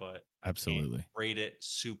film, but Absolutely. I can't rate it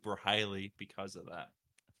super highly because of that.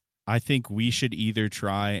 I think we should either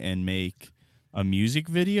try and make a music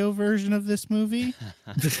video version of this movie,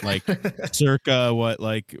 like circa what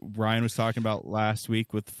like Ryan was talking about last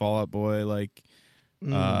week with Fall Out Boy, like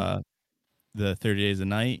the 30 Days a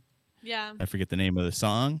Night. Yeah. I forget the name of the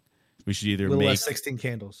song. We should either Little make less 16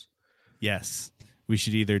 Candles. Yes. We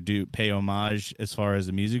should either pay homage as far as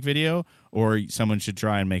the music video, or someone should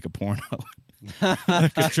try and make a porno.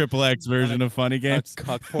 Like a triple X version of Funny Games.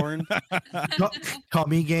 Cuck porn.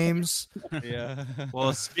 Cummy games. Yeah.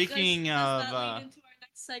 Well, speaking Does of that lead into our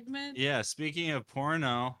next segment? yeah, speaking of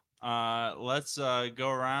porno, let's go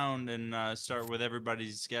around and start with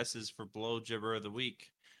everybody's guesses for blow gibber of the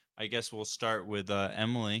week. I guess we'll start with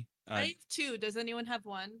Emily. I have two. Does anyone have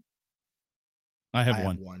one? I I have have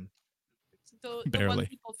one. one. The one Barely.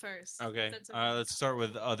 people first. Okay. That's Let's start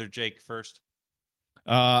with other Jake first.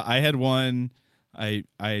 I had one I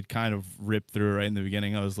had kind of ripped through right in the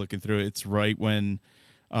beginning. I was looking through it. It's right when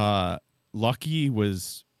Lucky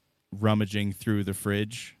was rummaging through the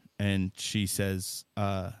fridge, and she says,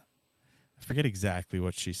 I forget exactly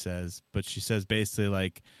what she says, but she says basically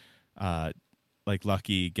like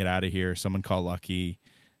Lucky, get out of here. Someone call Lucky.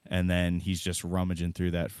 And then he's just rummaging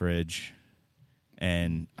through that fridge.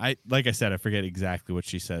 And like I said, I forget exactly what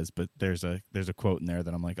she says, but there's a quote in there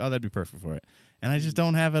that I'm like, oh, that'd be perfect for it. And I just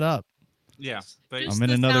don't have it up. Yeah, but Just I'm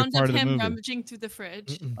in the another sound part of the him movie. rummaging through the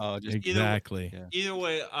fridge. Oh, just Exactly. yeah. either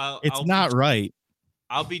way, It's not right.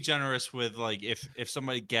 I'll be generous with like if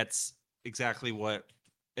somebody gets exactly what,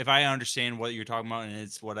 if I understand what you're talking about and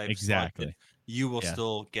it's what I've Exactly. selected, you will Yeah.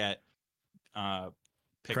 still get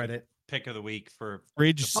Credit. pick of the week for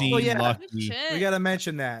Fridge the scene, yeah. Good Lucky. shit. We got to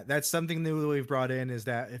mention that. That's something new that we've brought in, is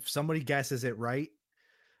that if somebody guesses it right,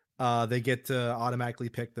 they get to automatically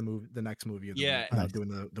pick the next movie of the Yeah. week, Nice.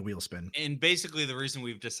 doing the wheel spin. And basically the reason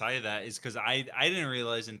we've decided that is because I didn't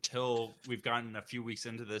realize until we've gotten a few weeks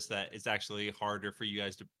into this that it's actually harder for you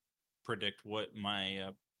guys to predict what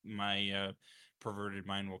my perverted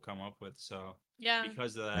mind will come up with. So Yeah.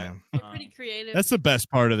 because of that, Yeah. You're pretty creative. That's the best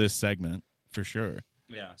part of this segment, for sure.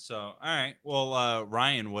 yeah. So all right. Well,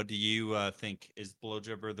 Ryan, what do you think is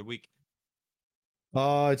blowjobber of the week?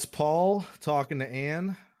 It's Paul talking to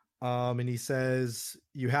Anne. And he says,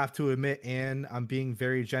 "You have to admit, Anne, I'm being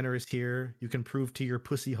very generous here. You can prove to your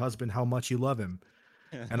pussy husband how much you love him."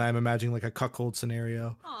 And I'm imagining like a cuckold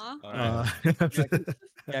scenario. Aw. All right.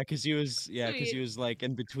 Yeah, because he was Sweet. like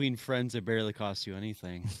in between friends. It barely cost you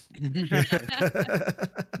anything.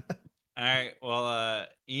 All right. Well,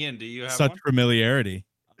 Ian, do you have Such one? familiarity.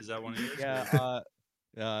 Is that one of yours?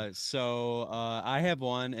 Yeah. So I have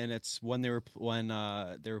one, and it's when they were playing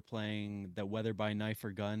the Whether by Knife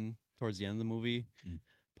or Gun towards the end of the movie.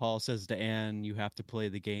 Paul says to Anne, "You have to play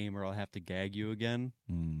the game, or I'll have to gag you again."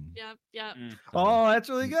 Yep. Yep. Oh, that's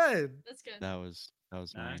really good. That's good. That was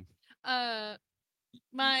Nice. mine.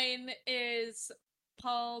 Mine is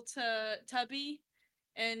Paul to Tubby,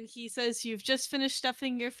 and he says, "You've just finished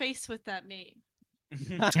stuffing your face with that meat."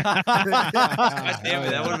 God damn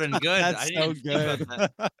it, that would have been good. That's I didn't so even think good.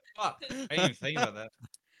 about that. Fuck, I didn't even think about that.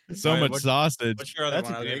 So All right, much what's- sausage. What's your other That's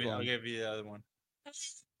one? a I'll great one. give you the other one.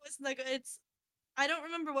 It's like I don't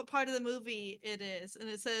remember what part of the movie it is, and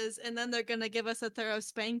it says, "And then they're gonna give us a thorough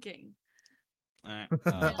spanking." All right.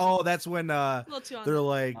 Oh, that's when A little too on they're the-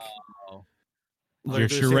 like, Oh. Your they're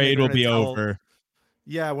saying charade they're will gonna be tell- over.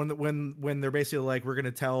 Yeah, when they're basically like, we're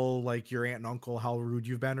gonna tell like your aunt and uncle how rude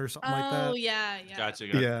you've been or something like that. Oh yeah, yeah. Gotcha.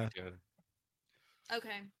 Yeah.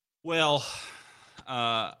 Okay. Well,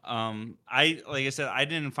 I like I said, I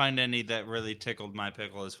didn't find any that really tickled my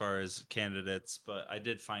pickle as far as candidates, but I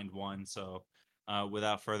did find one. So,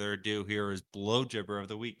 without further ado, here is blowjibber of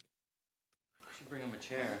the week. You should bring him a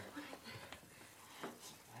chair.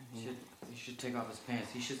 You should take off his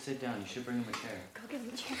pants. He should sit down. You should bring him a chair. Go get him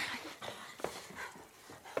a chair.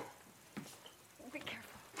 Be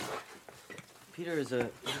careful. Peter is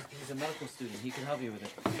he's a medical student. He can help you with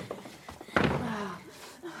it.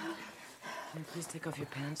 Can you please take off your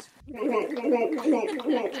pants?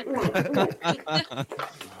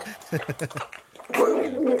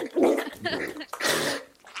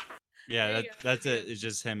 Yeah, There that, you go. that's it. It's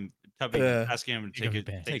just him Tubby Yeah. asking him to Take take, off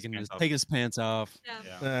it, his pants. Take his pants off. Yeah.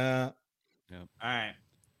 Yeah. Uh, All right.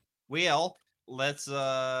 Well, let's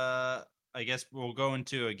I guess we'll go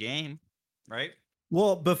into a game, right?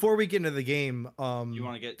 well, before we get into the game, You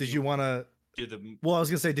want to get did you want to? do the Well, I was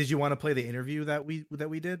gonna say, did you want to play the interview that we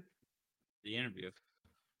did? interview?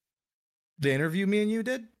 The interview me and you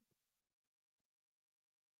did.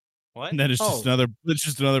 What? And then it's just Oh. another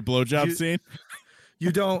blowjob You- scene.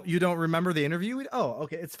 You don't remember the interview? Oh,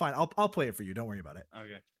 okay, it's fine. I'll play it for you. Don't worry about it.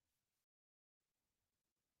 Okay.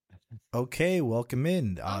 Okay, welcome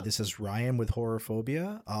in. Oh. This is Ryan with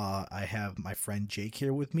Horrorphobia. I have my friend Jake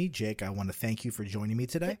here with me. Jake, I want to thank you for joining me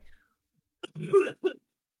today.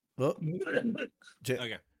 Oh, Jake,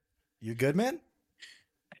 Okay. you good, man?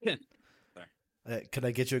 Sorry. Could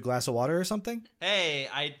I get you a glass of water or something? Hey,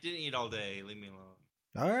 I didn't eat all day. Leave me alone.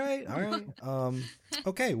 All right.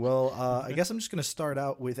 Okay, well, I guess I'm just going to start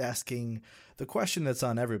out with asking the question that's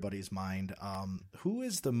on everybody's mind. Who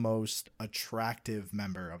is the most attractive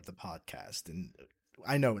member of the podcast? And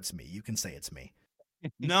I know it's me. You can say it's me.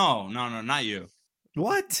 No, not you.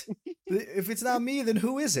 What? If it's not me, then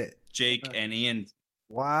who is it? Jake and Ian.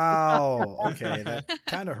 Wow. Okay, that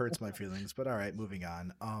kind of hurts my feelings, but all right, moving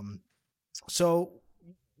on. So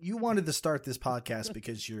you wanted to start this podcast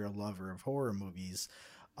because you're a lover of horror movies.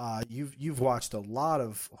 you've watched a lot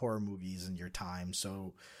of horror movies in your time.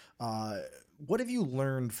 So, what have you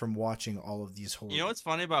learned from watching all of these horror? You know what's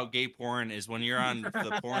funny about gay porn is when you're on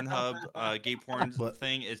the Pornhub gay porn What?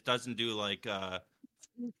 thing, it doesn't do like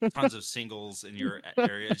tons of singles in your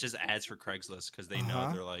area. It's just ads for Craigslist because they know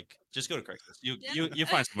Uh-huh. they're like, just go to Craigslist. You Yeah. you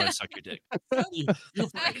find somebody to suck your dick. You'll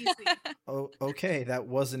find it. Easy. Oh, okay. That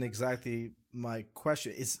wasn't exactly my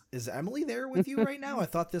question. Is Emily there with you right now? I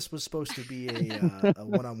thought this was supposed to be a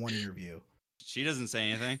one-on-one interview. She doesn't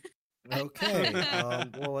say anything. Okay.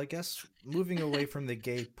 Well, I guess moving away from the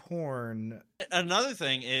gay porn. Another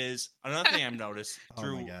thing I've noticed Oh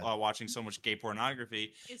through my God. watching so much gay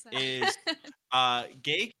pornography Is that- is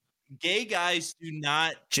gay guys do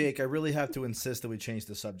not Jake, I really have to insist that we change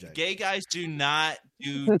the subject. gay guys do not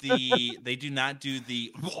do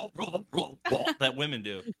the that women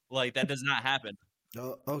do. Like that does not happen.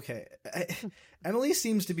 Oh, okay. Emily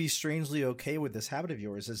seems to be strangely okay with this habit of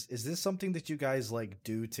yours. Is this something that you guys like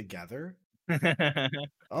do together?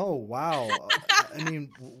 Oh, wow. I mean,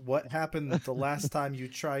 what happened the last time you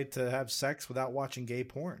tried to have sex without watching gay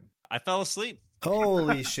porn? I fell asleep.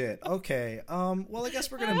 Holy shit. Okay. Well, I guess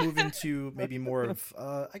we're gonna move into maybe more of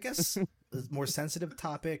I guess a more sensitive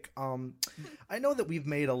topic. I know that we've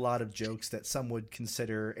made a lot of jokes that some would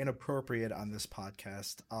consider inappropriate on this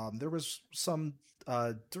podcast. There was some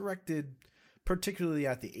directed particularly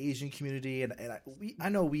at the Asian community, and I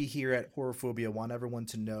know we here at Horrorphobia want everyone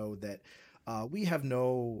to know that we have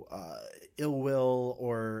no ill will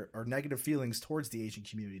or negative feelings towards the Asian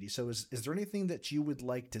community. So is there anything that you would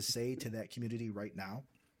like to say to that community right now?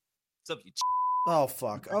 What's up, you Oh,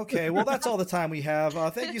 fuck. Okay, well, that's all the time we have.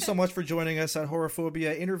 Thank you so much for joining us at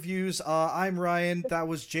Horrorphobia Interviews. I'm Ryan. That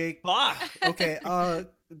was Jake. fuck? Okay,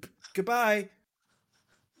 goodbye.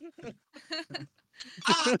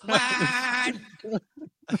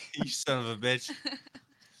 You son of a bitch.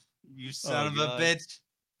 You son Oh, of God. a bitch.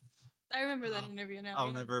 I remember that interview now.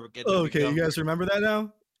 I'll never get to Okay, be you governor. guys remember that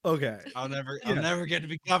now? Okay. I'll never Yeah. get to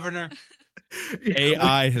be governor.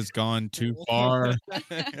 AI has gone too far.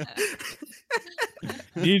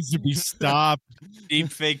 Needs to be stopped. Deep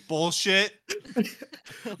fake bullshit.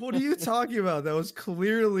 What are you talking about? That was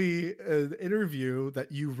clearly an interview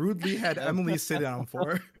that you rudely had Emily sit down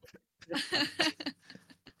for.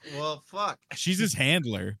 Well, fuck. She's his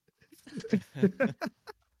handler.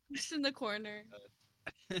 Just in the corner.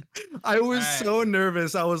 I was Alright. so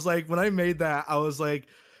nervous. I was like, when I made that, I was like,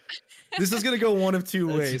 this is gonna go one of two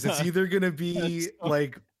That's ways. It's not- either gonna be that's not-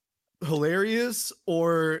 like hilarious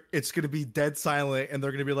or it's gonna be dead silent and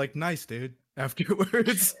they're gonna be like, nice, dude,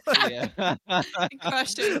 afterwards. Yeah.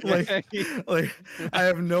 Crushed it. like I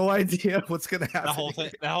have no idea what's gonna happen.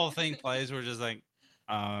 That whole thing plays. We're just like,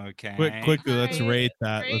 okay. Quickly, let's Alright, rate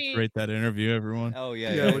that. Let's great. rate that interview, everyone. Oh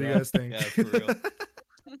yeah. Yeah, what do you guys think? Yeah, for real.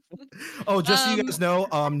 Oh, just so you guys know,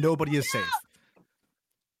 nobody is safe.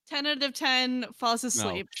 10 out of 10 falls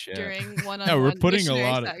asleep shit. during one-on-one Yeah, we're putting a missionary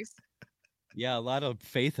lot of- sex. Yeah, a lot of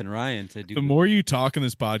faith in Ryan to do. The more you talk in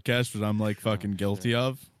this podcast, what I'm like fucking shit. guilty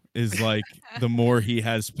of, is like the more he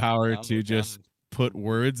has power Oh, to just put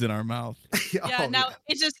words in our mouth. Yeah, Oh, now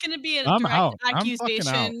it's just going to be a I'm direct out. I'm fucking out.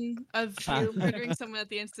 accusation of you murdering someone at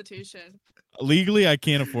the institution. Legally, I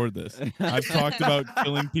can't afford this. I've talked about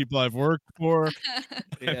killing people I've worked for.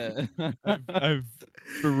 Yeah. I've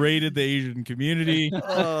berated the Asian community,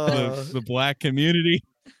 the black community.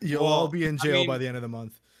 You'll Well, all be in I jail mean- by the end of the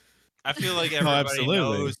month. I feel like Oh, everybody absolutely.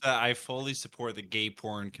 knows that I fully support the gay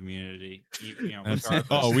porn community. Regardless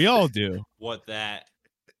Oh, we all do. what that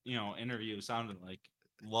interview sounded like.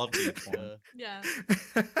 Love gay porn. Yeah.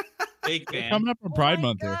 Big fan. Coming up on Pride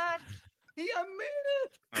Month here.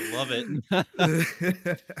 I love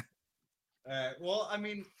it. Well, I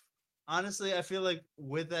mean, honestly, I feel like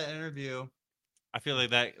with that interview, I feel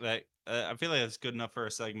like I feel like that's good enough for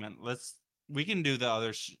a segment. We can do the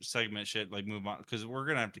other segment shit, like move on, because we're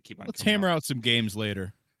gonna have to keep on. Let's coming hammer up. out some games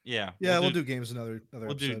later. Yeah, Yeah, we'll do games another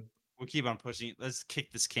we'll do- episode. We'll keep on pushing. Let's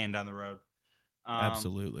kick this can down the road.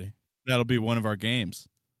 Absolutely. That'll be one of our games.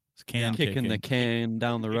 It's can Kicking the can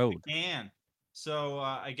down the kick road. can. So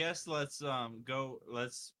I guess let's go.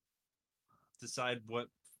 Let's decide what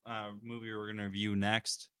movie we're gonna review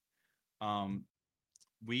next.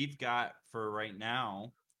 We've got for right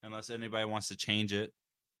now, unless anybody wants to change it.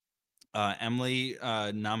 Emily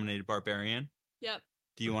nominated Barbarian. Yep.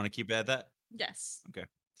 Do you want to keep at that? Yes.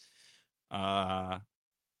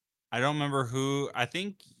 I don't remember who. I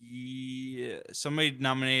think somebody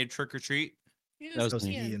nominated Trick or Treat. That was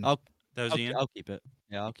me. Ian. Ian. I'll, That was Ian. I'll keep it.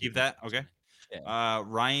 Yeah, I'll Keep it. that. Okay. Yeah.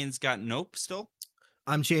 Ryan's got Nope still.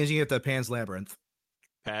 I'm changing it to Pan's Labyrinth.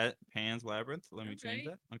 Pan's Labyrinth. Let me change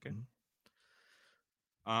Okay. that. Okay.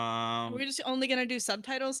 We're just only gonna do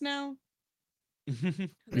subtitles now. Yep.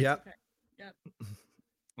 Okay. Yep.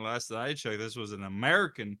 Last that I checked, this was an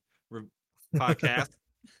American podcast.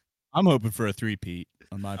 I'm hoping for a three-peat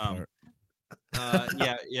on my Um, part.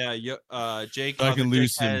 Jake, So I other can Jake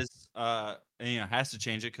lose some- has to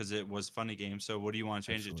change it because it was Funny Game. So what do you want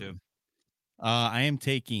to change it to? I am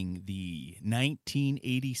taking the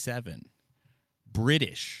 1987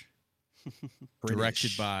 British,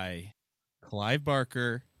 directed by Clive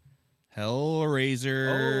Barker,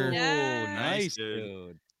 Hellraiser. Oh, Yes. nice, dude.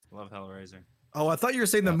 dude. Love Hellraiser. Oh, I thought you were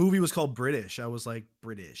saying the movie was called British. I was like,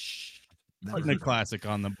 British. Putting a classic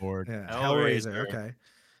on the board. Yeah, Hellraiser. Hellraiser. Okay.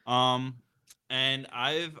 And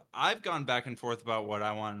I've gone back and forth about what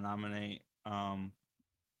I want to nominate.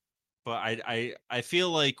 But I feel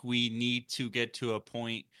like we need to get to a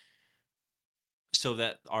point so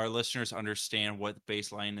that our listeners understand what the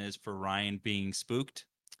baseline is for Ryan being spooked.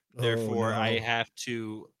 Therefore, I no. have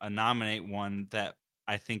to nominate one that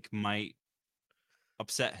I think might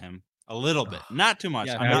upset him a little bit, not too much.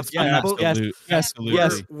 Yeah, I'm not. yeah, I'm not. well, yes, Absolutely.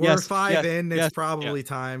 yes, We're yes, 5 yes, in. It's yes, probably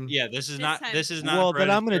time. Yeah, this is It's not. time. This is not. Well, then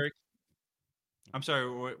I'm gonna- Hereditary. I'm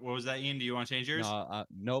sorry. What was that, Ian? Do you want to change yours? No,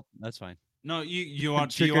 nope, that's fine. No, you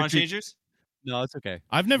want. Do Trick you or want to treat. change yours? No, it's okay.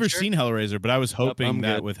 I've never Sure? seen Hellraiser, but I was hoping I'm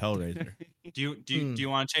that good. with Hellraiser. Do you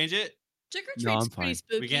want to change it? Trick or No, treat's I'm pretty fine.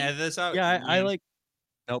 spooky. We can edit this out. Yeah, I Ian? like.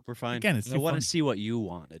 Nope, we're fine. Again, it's I too want fun. to see what you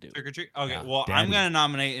want to do. Trick or treat. Okay. Yeah, Well, I'm Daddy. gonna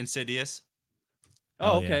nominate Insidious,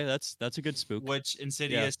 Oh, yeah. okay, that's a good spook. which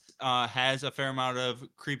Insidious has a fair amount of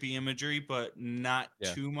creepy imagery, but not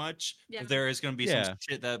Yeah. too much. Yeah. There is gonna be Yeah. some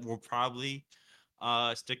shit that will probably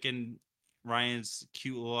stick in Ryan's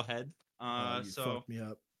cute little head. You So fucked me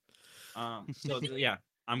up. yeah,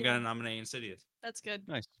 I'm Yeah. gonna nominate Insidious. That's good.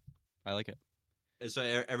 Nice, I like it. So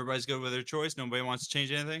everybody's good with their choice. Nobody wants to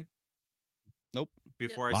change anything. Nope.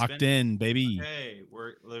 Before I Locked spin. in, baby. Okay,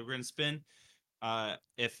 we're gonna spin.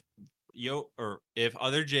 If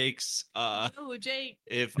other Jake's Oh, Jake.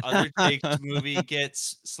 if other Jake's movie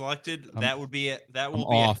gets selected, I'm- that will be a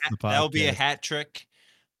off the that will be a podcast. hat trick.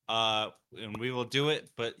 And we will do it,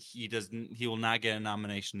 but he will not get a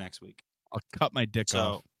nomination next week. I'll cut my dick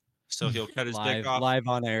off. So he'll cut his live, dick off. live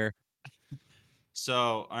on air.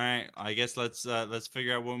 So all right, I guess let's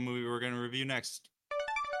figure out what movie we're gonna review next.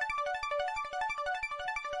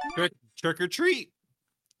 Trick or treat.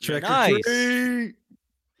 Trick or Nice. treat.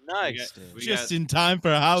 Nice. got- dude. we Just in time for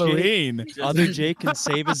Halloween. Other Jake can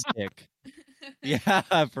save his dick.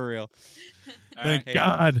 Yeah, for real. All Thank right.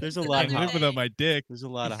 God. There's a lot I of Another live without my dick. there's a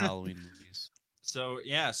lot of Halloween movies. So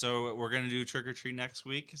yeah, so we're gonna do trick or treat next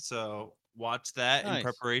week. So watch that in Nice.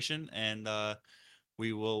 preparation, and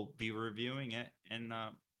we will be reviewing it. And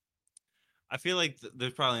I feel like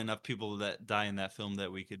there's probably enough people that die in that film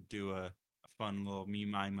that we could do a fun little me,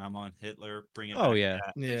 my mama, and Hitler. Bring it. Oh, back yeah.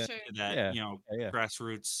 to Yeah. Sure. that Yeah. Yeah.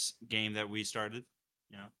 grassroots game that we started.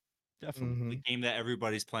 You know, Definitely. the game that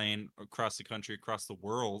everybody's playing across the country, across the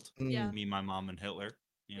world. Yeah. Me, my mom, and Hitler.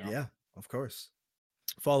 You know? Yeah, of course.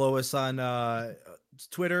 Follow us on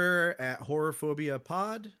Twitter at Horrorphobia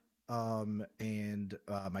Pod. And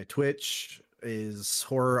my Twitch is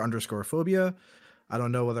horror_phobia. I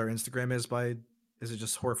don't know what our Instagram is it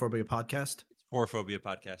just Horrorphobia Podcast? Horrorphobia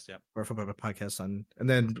podcast. Yeah. Horrorphobia Podcast on, and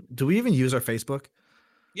then do we even use our Facebook?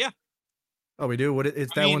 Yeah. Oh, we do.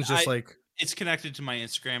 It's that mean, one's just like It's connected to my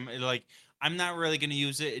Instagram. Like I'm not really going to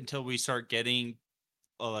use it until we start getting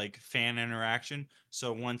like fan interaction.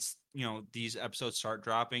 So once these episodes start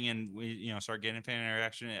dropping and we start getting fan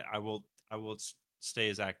interaction, I will stay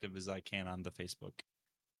as active as I can on the Facebook.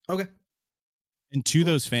 okay. And to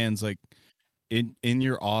those fans, like in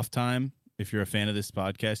your off time, if you're a fan of this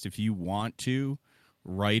podcast, if you want to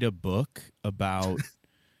write a book about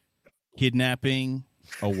kidnapping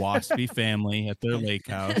a waspy family at their lake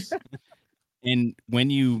house, and when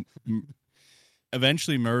you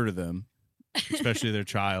eventually murder them, especially their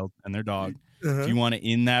child and their dog, if you want to,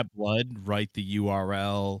 in that blood, write the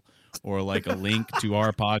URL or like a link to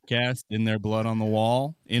our podcast in their blood on the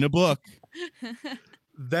wall in a book.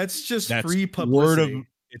 That's just That's free word publicity. of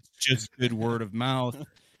it's just good word of mouth.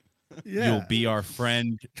 Yeah. You'll be our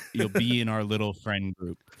friend. You'll be in our little friend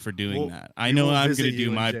group for doing We'll- that. I we know will I'm visit going to you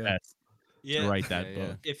do in my jail. best Yeah. to write that Yeah, yeah.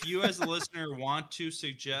 book. If you as a listener want to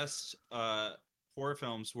suggest horror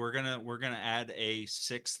films, we're gonna add a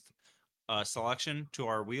sixth selection to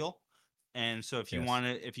our wheel. And so if you Yes. want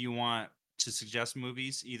to suggest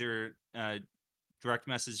movies, either direct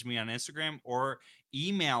message me on Instagram or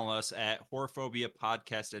email us at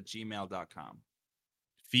horrorphobiapodcast@gmail.com.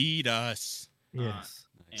 Feed us. Yes.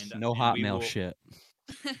 And no and hot we mail will- shit.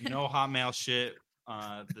 No hotmail shit.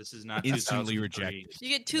 This is not Instantly 2003. rejected. You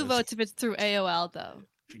get 2 Yes. votes if it's through AOL though.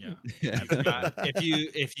 Yeah. Yeah.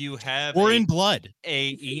 If you have Or in blood.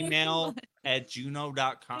 a email at Pictures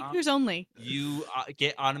juno.com, only. you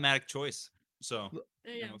get automatic choice. So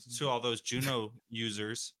There you you know, go. to all those Juno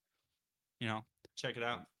users, check it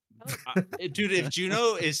out. Oh. Dude, if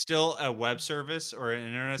Juno is still a web service or an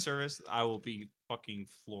internet service, I will be fucking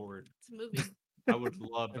floored. It's a movie. I would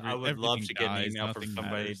love Everything to get an dies, email from nothing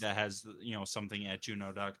somebody matters. that has something at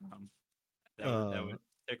juno.com. That would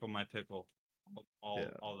tickle my pickle. All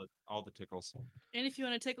the tickles. And if you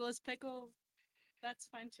want to tickle his pickle, that's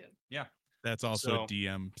fine too. Yeah. That's also So- a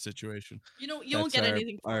DM situation. You won't get That's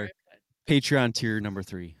anything for our it. Patreon tier number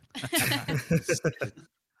 3.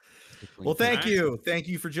 Well, thank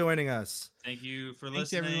you for joining us. Thank you for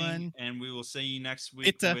Thanks, listening, everyone. and we will see you next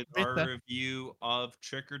week Bitte, with our bitte. review of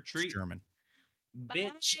Trick or It's Treat. German.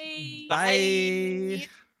 Bitch. Bye.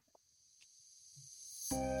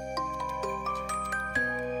 Bye.